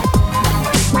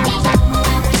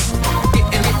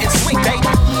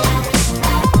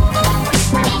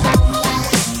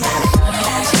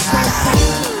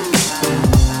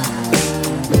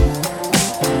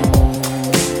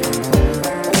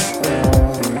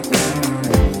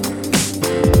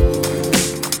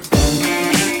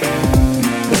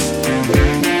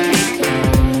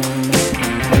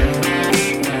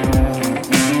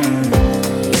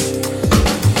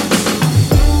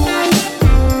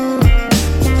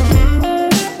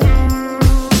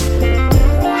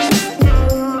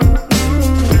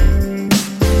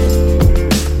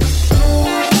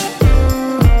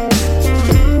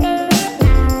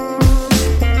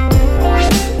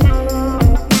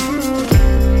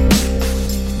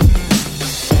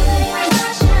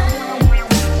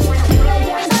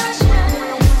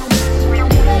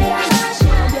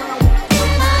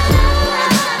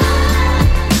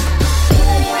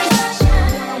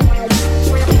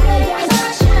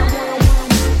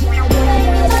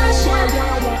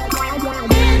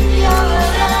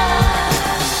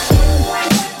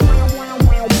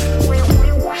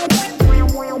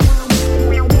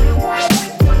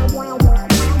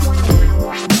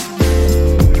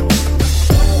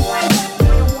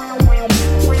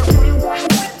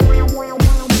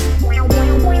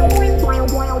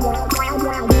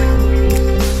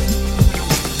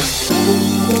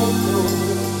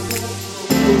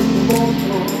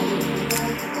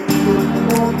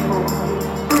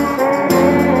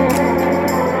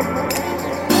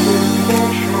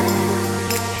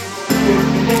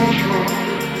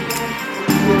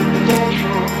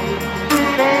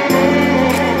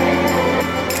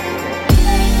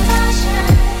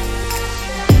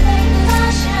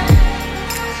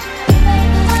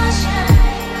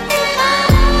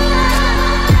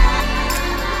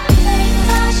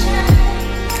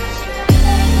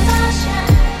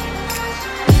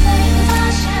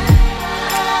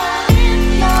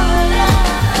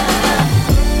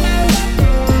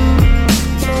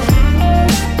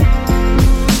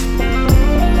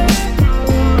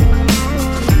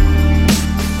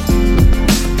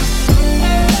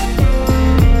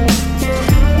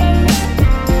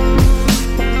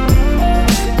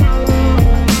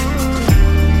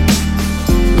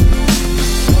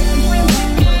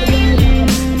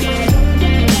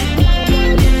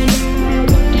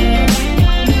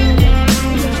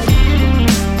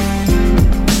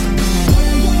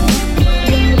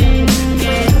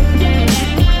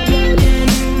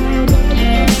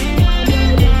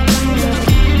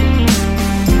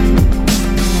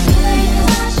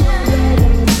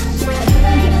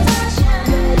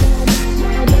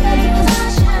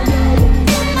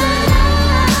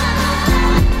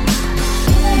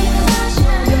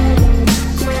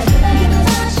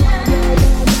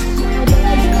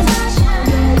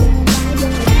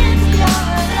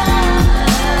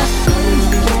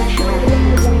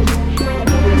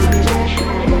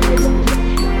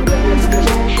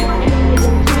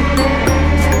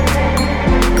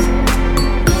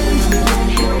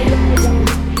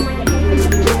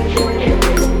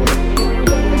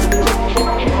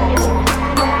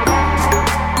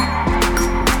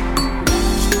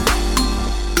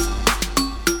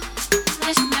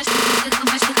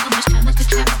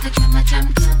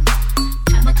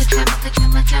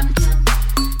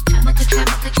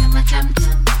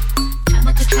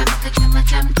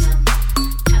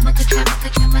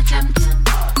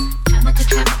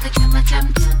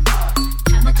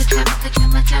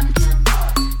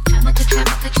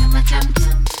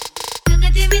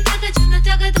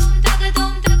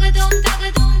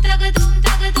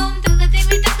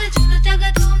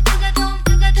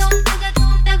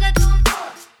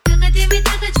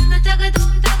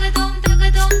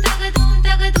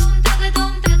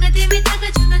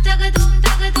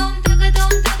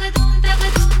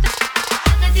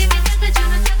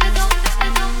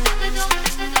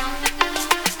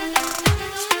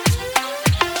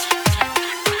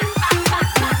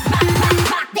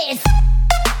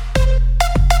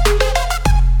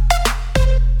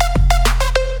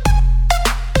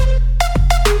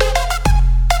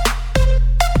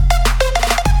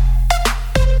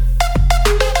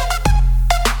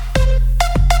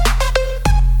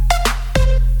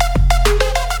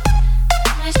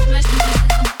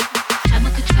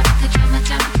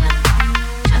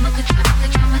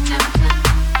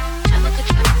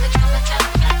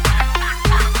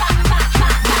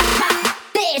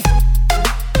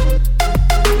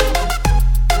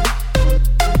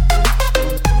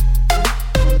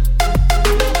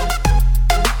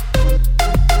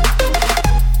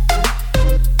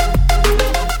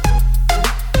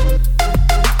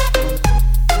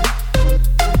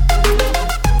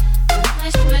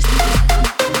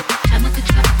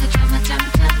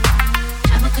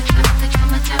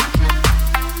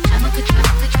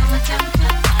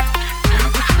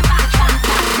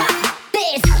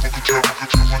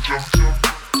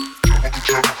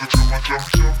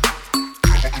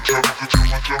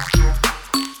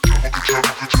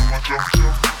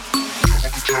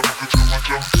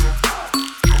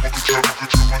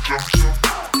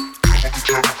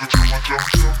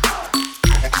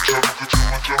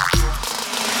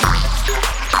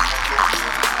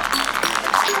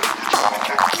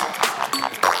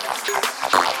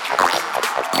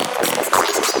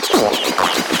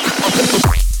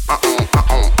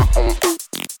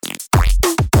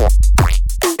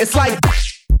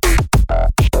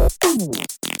 It's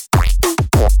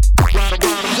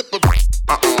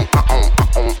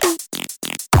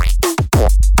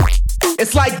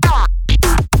like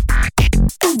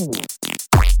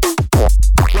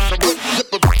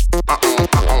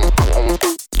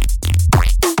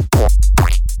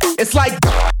it's like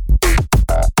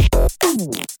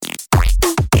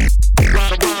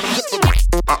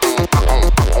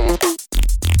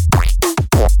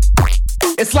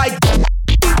it's like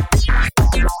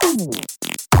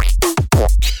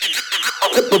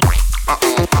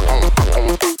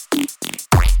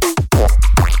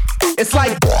it's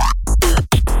like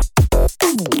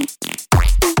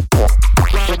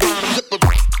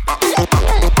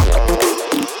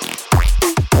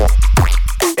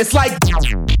it's like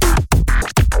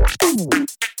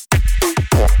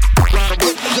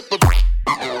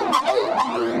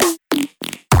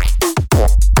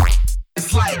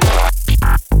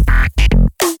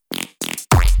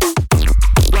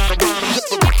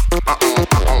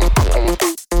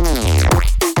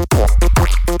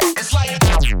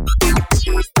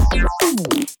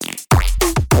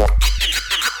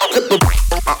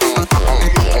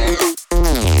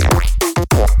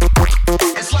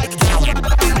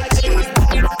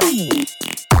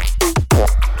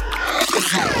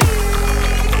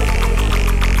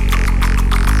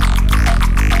it's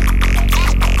like Hold up.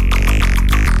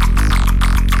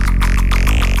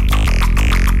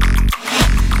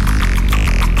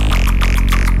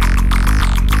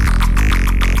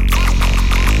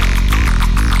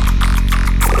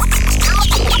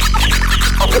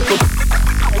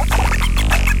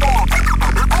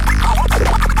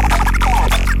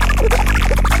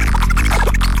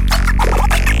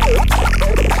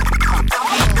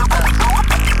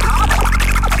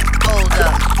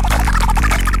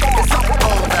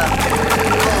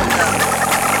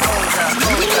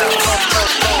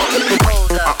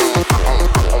 Hold up.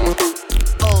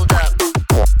 Hold up.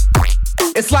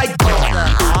 it's like Hold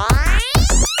up.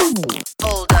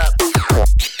 Hold up.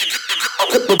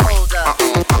 Hold up.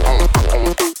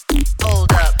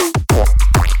 Hold up.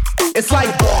 it's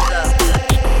like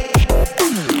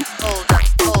Hold up.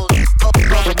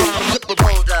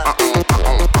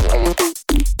 Hold up.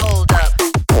 Hold up.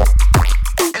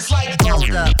 it's like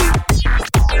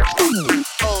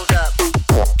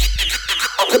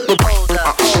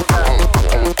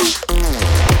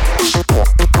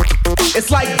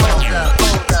Hold up.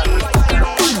 Hold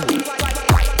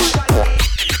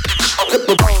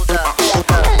up. Hold up.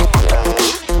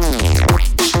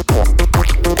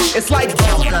 it's like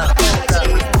Hold up. Hold up.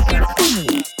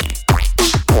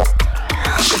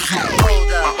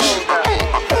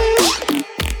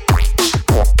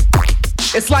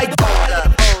 it's like Hold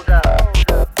up. Hold up.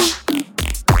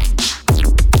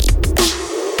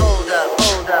 Hold up.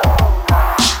 Hold up.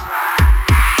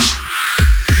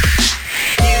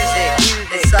 Music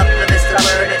supplements the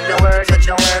word and no word but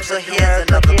your nerves. So here's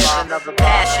another bar.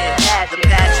 Passion, the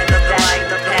passion of the mic,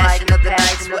 the passion of the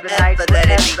nights, whatever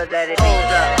that it be.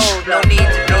 Hold up, no need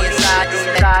to be inside. Just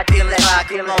let the feelings rock.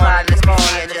 Come on, let's be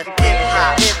free and just hip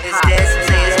hop. It's dead, some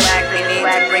say it's whack. We need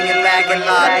to bring it back and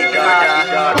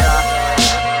la-di-da-da.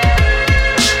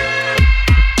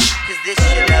 Cause this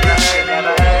shit never heard.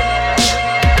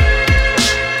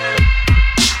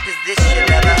 Cause this shit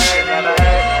never heard.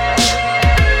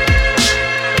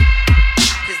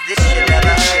 Cause this shit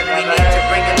never heard. We need to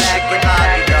bring it back and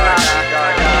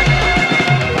la-di-da-da.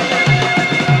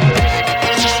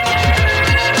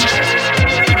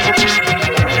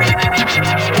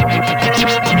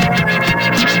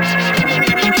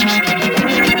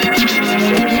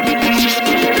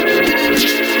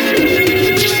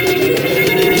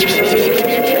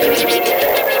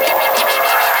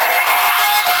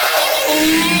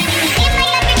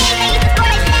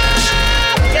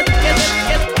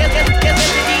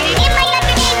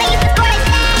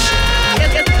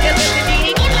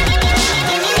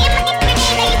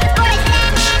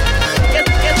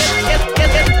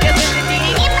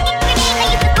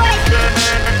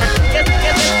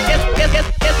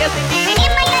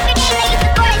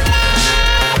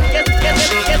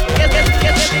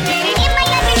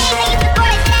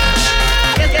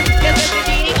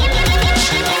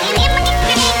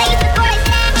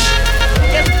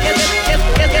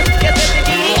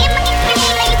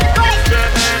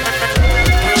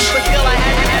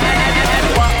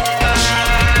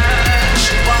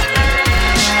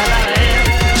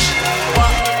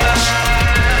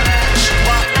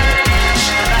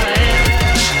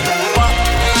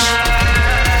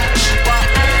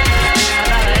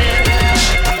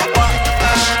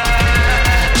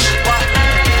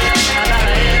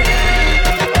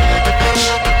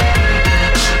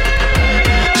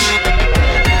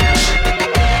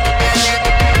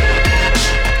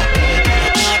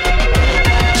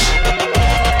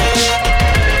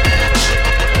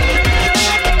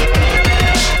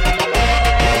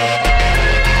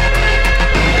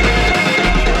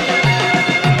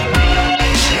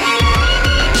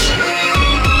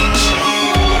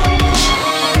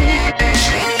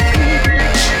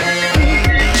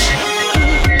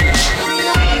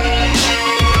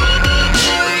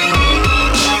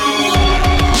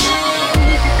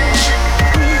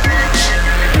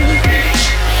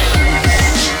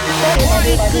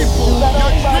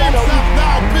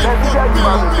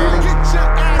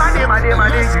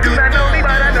 money. You do not know me,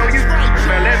 but I know you.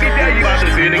 Now let me tell you about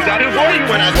the feelings I do for you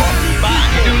when I walk by.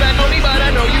 You do not know me, but I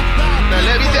know you. Now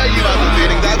let me tell you about the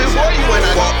feelings I do for you when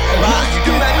I walk by. You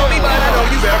do not know me, but I know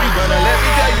you very well. Now let me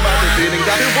tell you about the feelings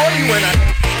I do for you when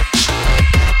I.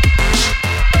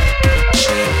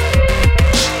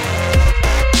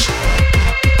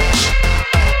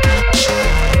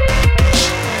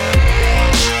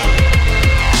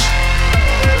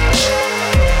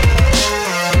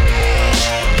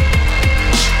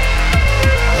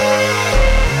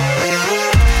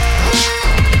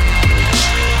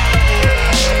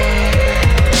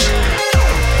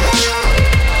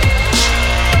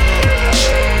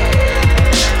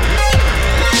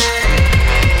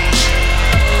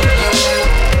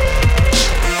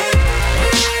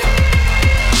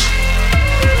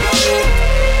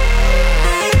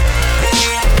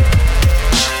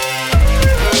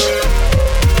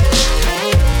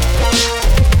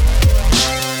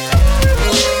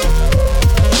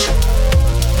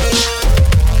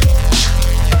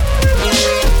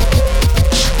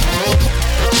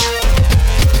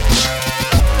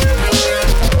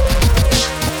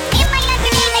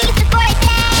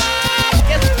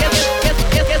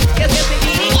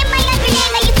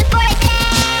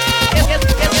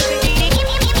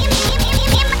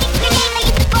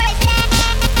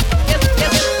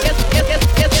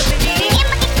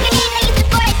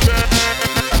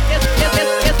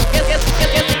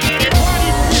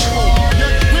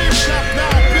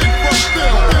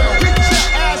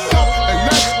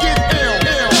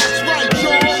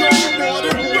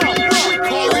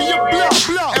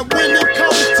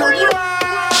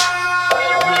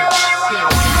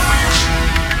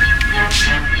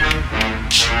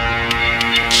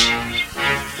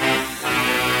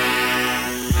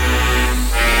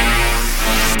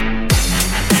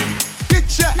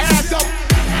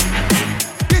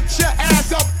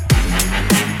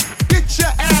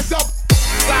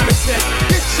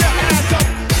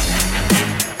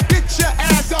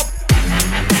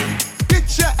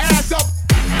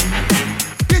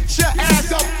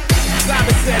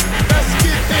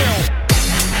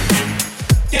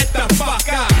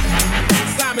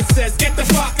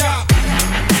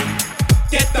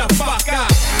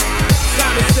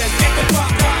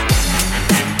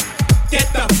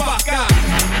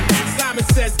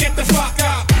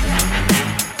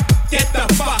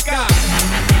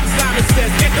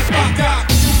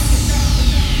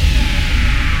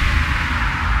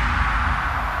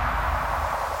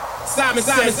 Simon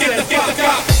says, get the fuck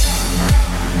up.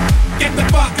 Get the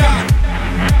fuck up.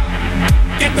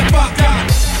 Get the fuck up.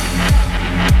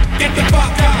 Get the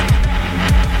fuck up.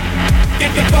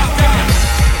 Get the fuck up.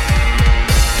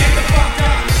 Get the fuck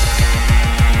up.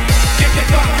 Get the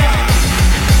fuck up.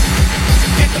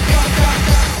 Get the fuck up.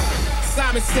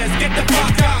 Simon says, get the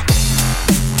fuck up.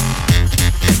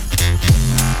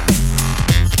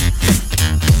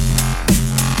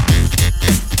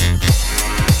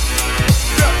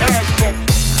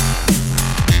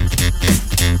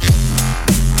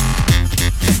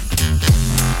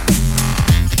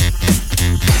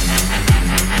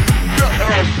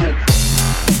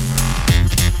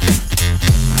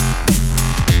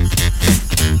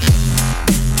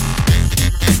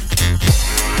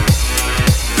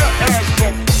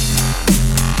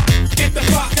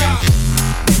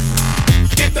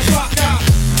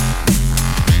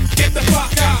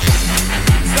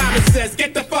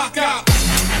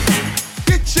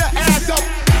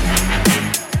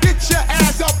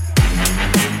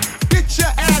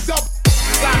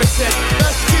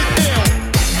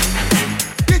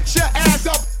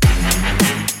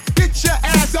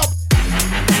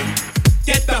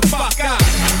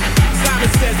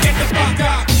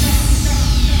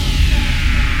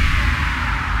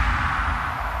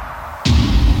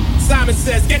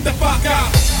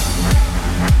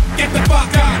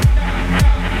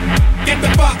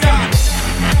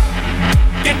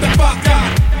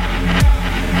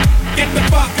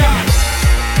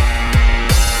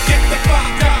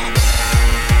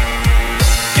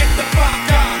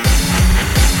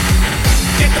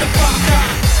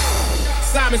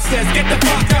 Get the fuck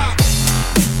out.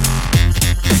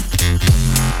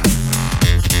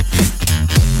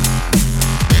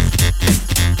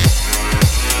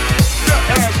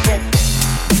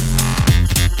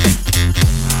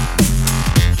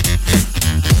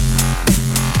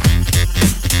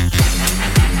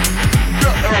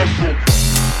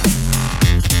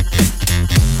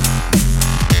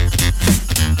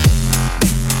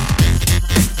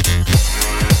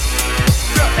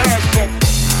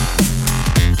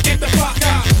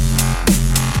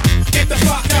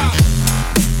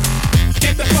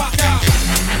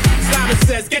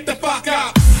 fuck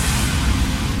up.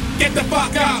 Get the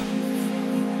fuck up.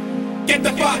 Get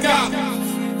the fuck up.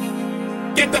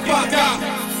 Get the fuck up.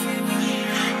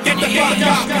 Get the fuck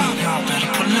up.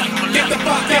 Get the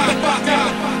fuck up. Get the fuck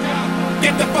up.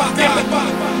 Get the fuck up.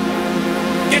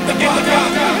 Get the fuck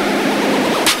up.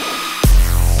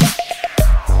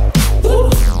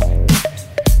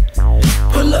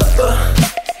 Pull up.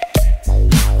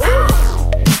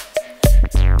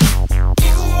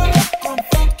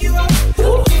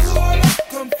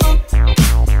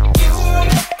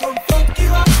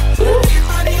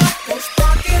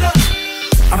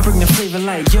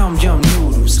 Like yum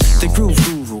noodles, the groove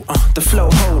guru, the flow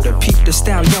holder, peep the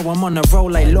style, yo, I'm on a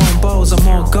roll like long balls, I'm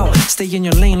on go, stay in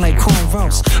your lane like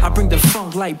cornrows, I bring the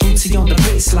funk like Bootsy on the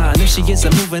baseline, if she is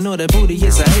a moving or the booty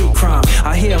is a hate crime,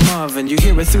 I hear Marvin, you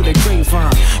hear it through the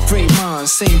grapevine, great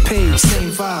minds, same page,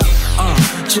 same vibe,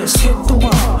 just hit the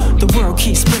wall, the world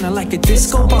keeps spinning like a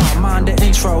disco ball, mind the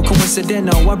intro,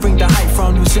 coincidental, I bring the hype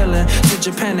from New Zealand to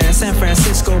Japan and San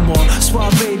Francisco more,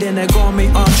 suave than a gourmet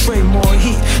entree, more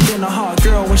heat than a hot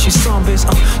girl when she sunbits,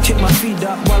 kick my feet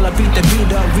up while I beat the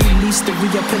beat up, release the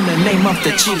re-up in the name of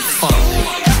the G-Funk.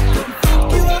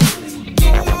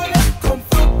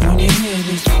 When you hear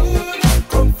this,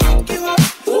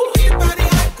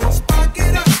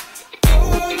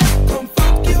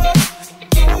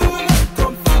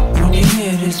 when you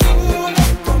hear this,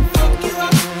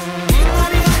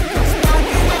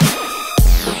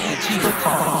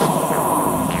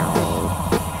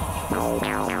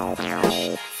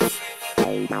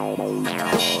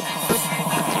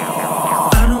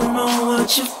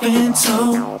 you've been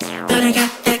told that I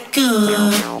got that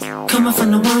good. Coming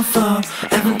from the one for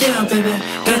Avondale, baby.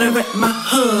 Gotta rep my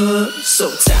hood.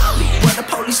 So tell me, what the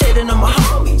police hating on my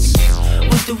homies?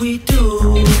 What do we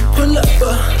do? Pull up,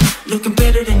 looking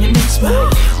better than your next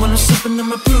man. When I'm sipping on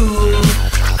my brew.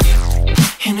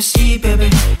 Hennessy, baby.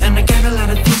 And I got a lot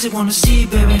of things they wanna see,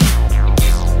 baby.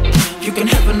 You can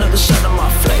have another shot of my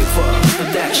flavor,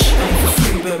 but that shit ain't for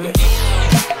free, baby.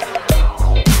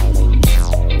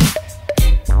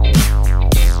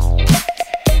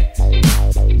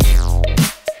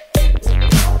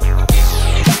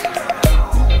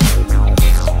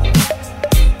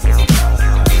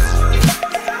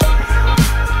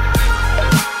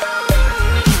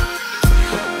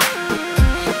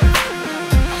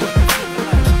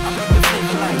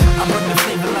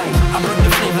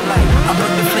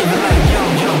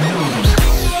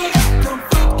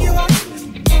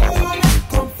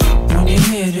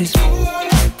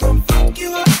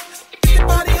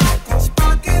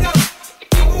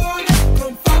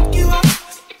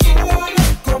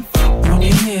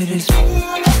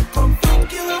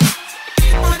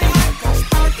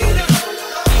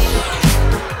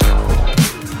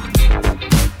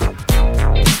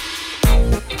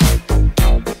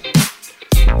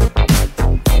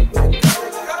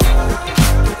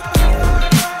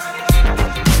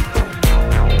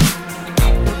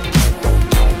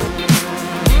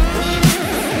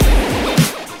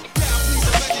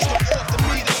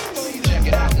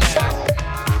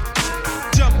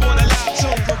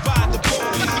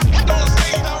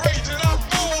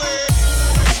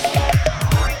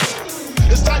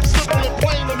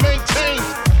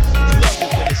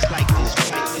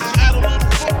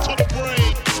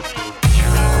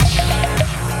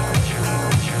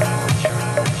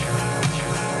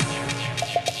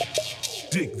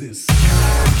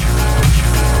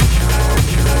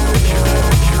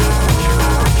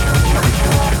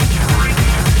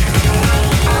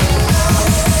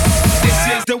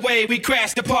 We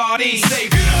crash the party. Say,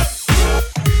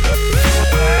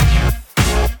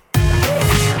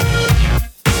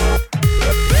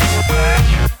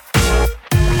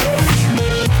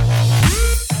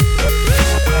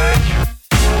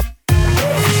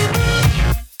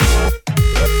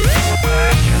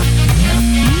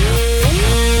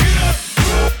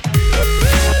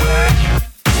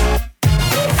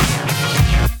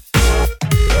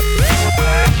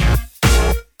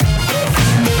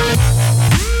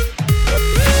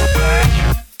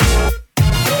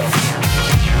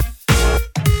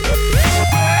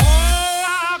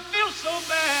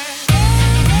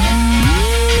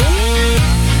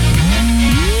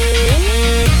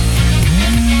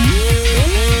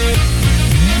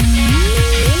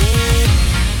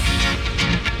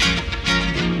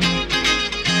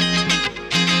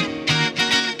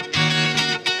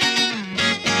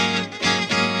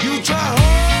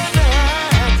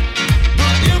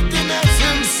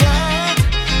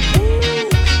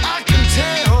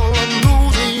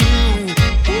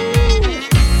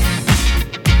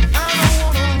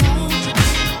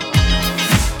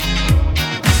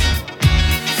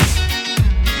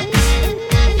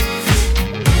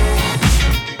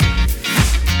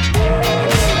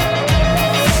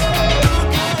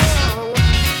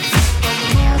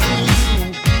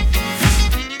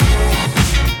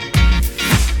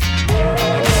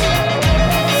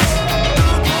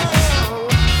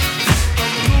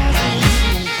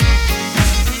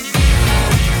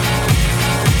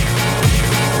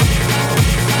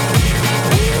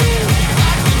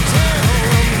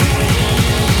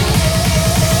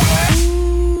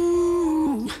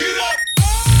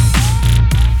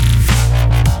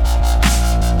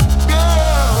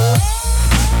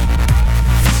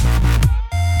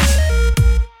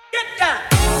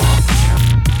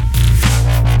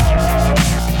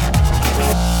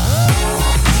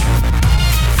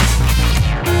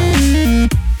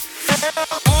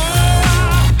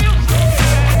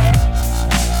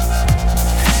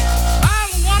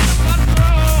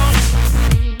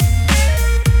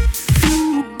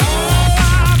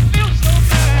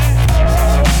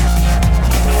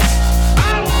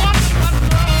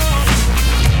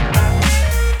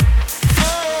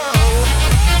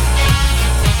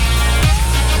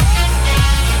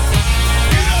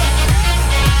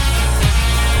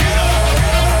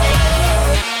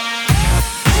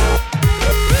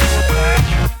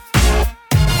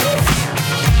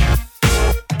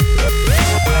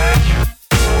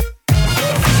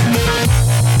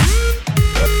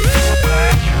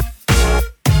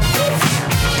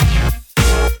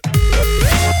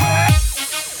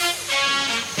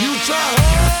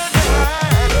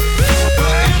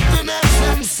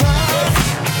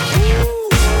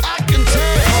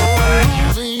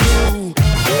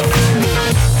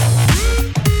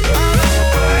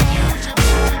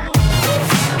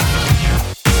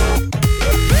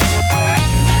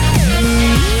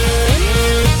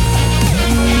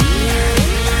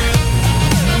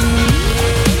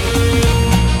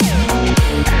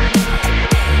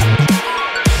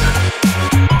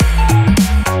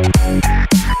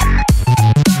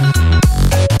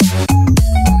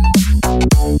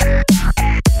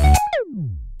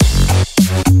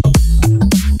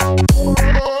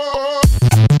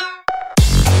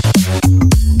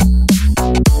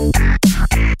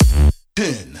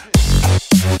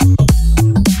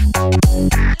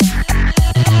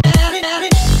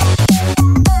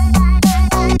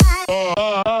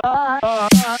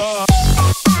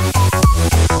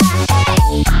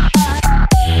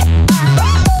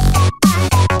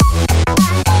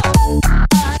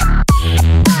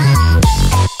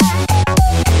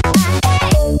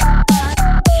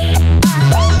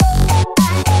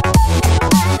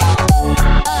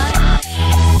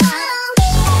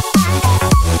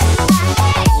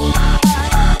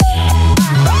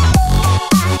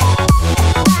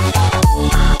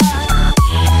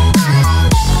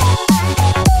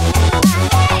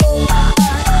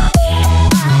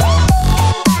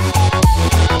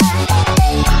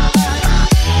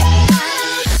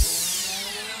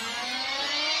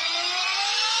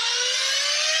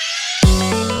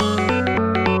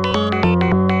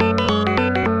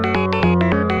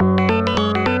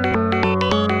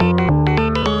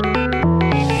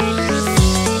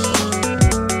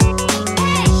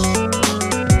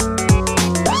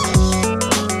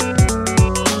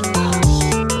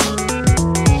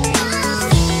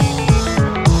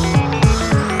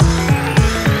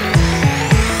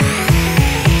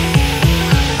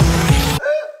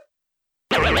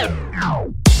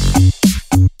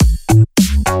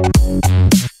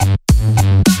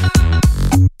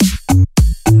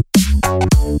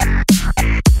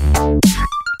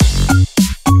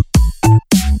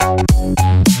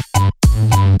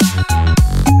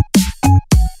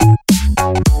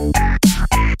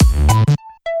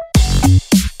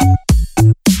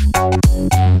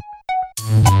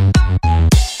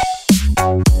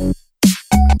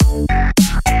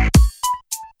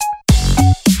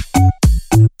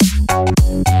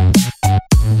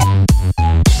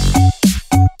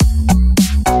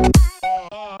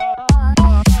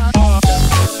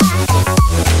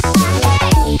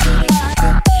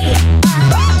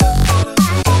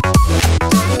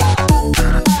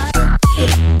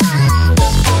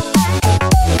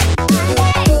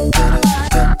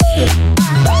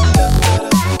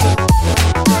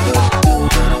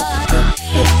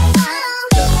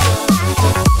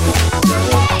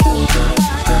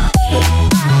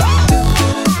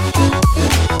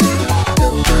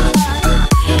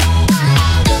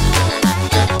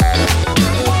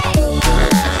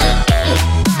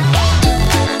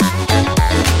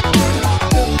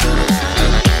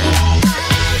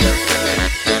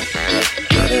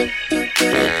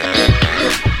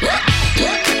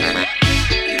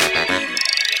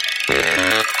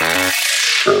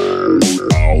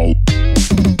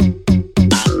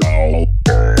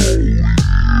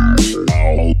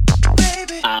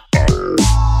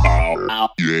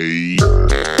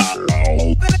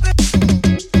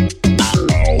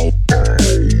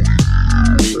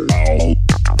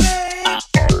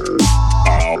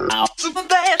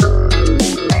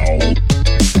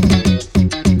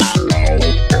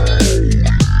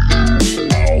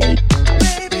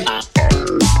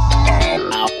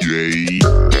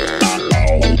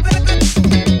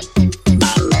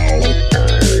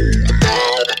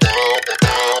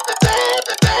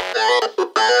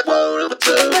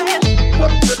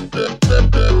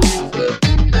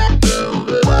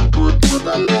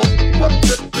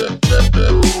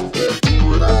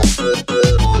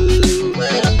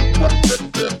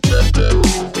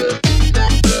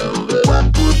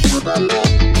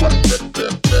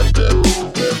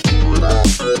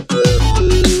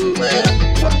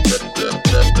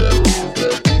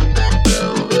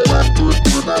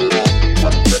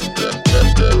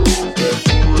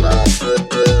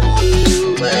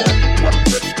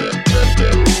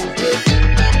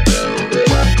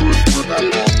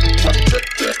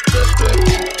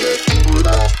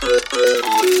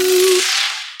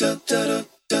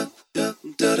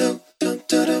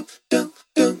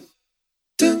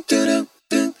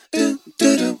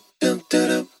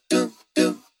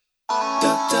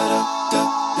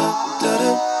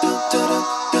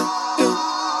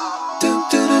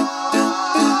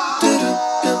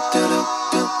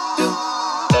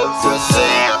 everything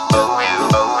I owe you,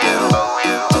 owe you, owe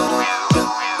you,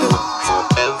 owe you, for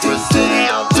everything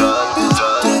I've done.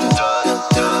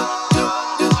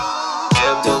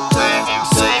 Can't believe you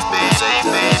saved me,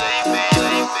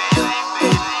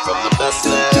 from the best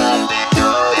that I've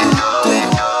become.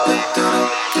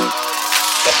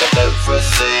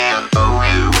 Everything I owe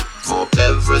you, for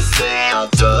everything I've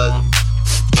done.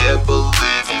 Can't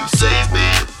believe you saved me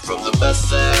from the mess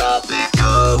that I've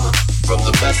become, from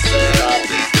the mess that I've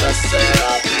become.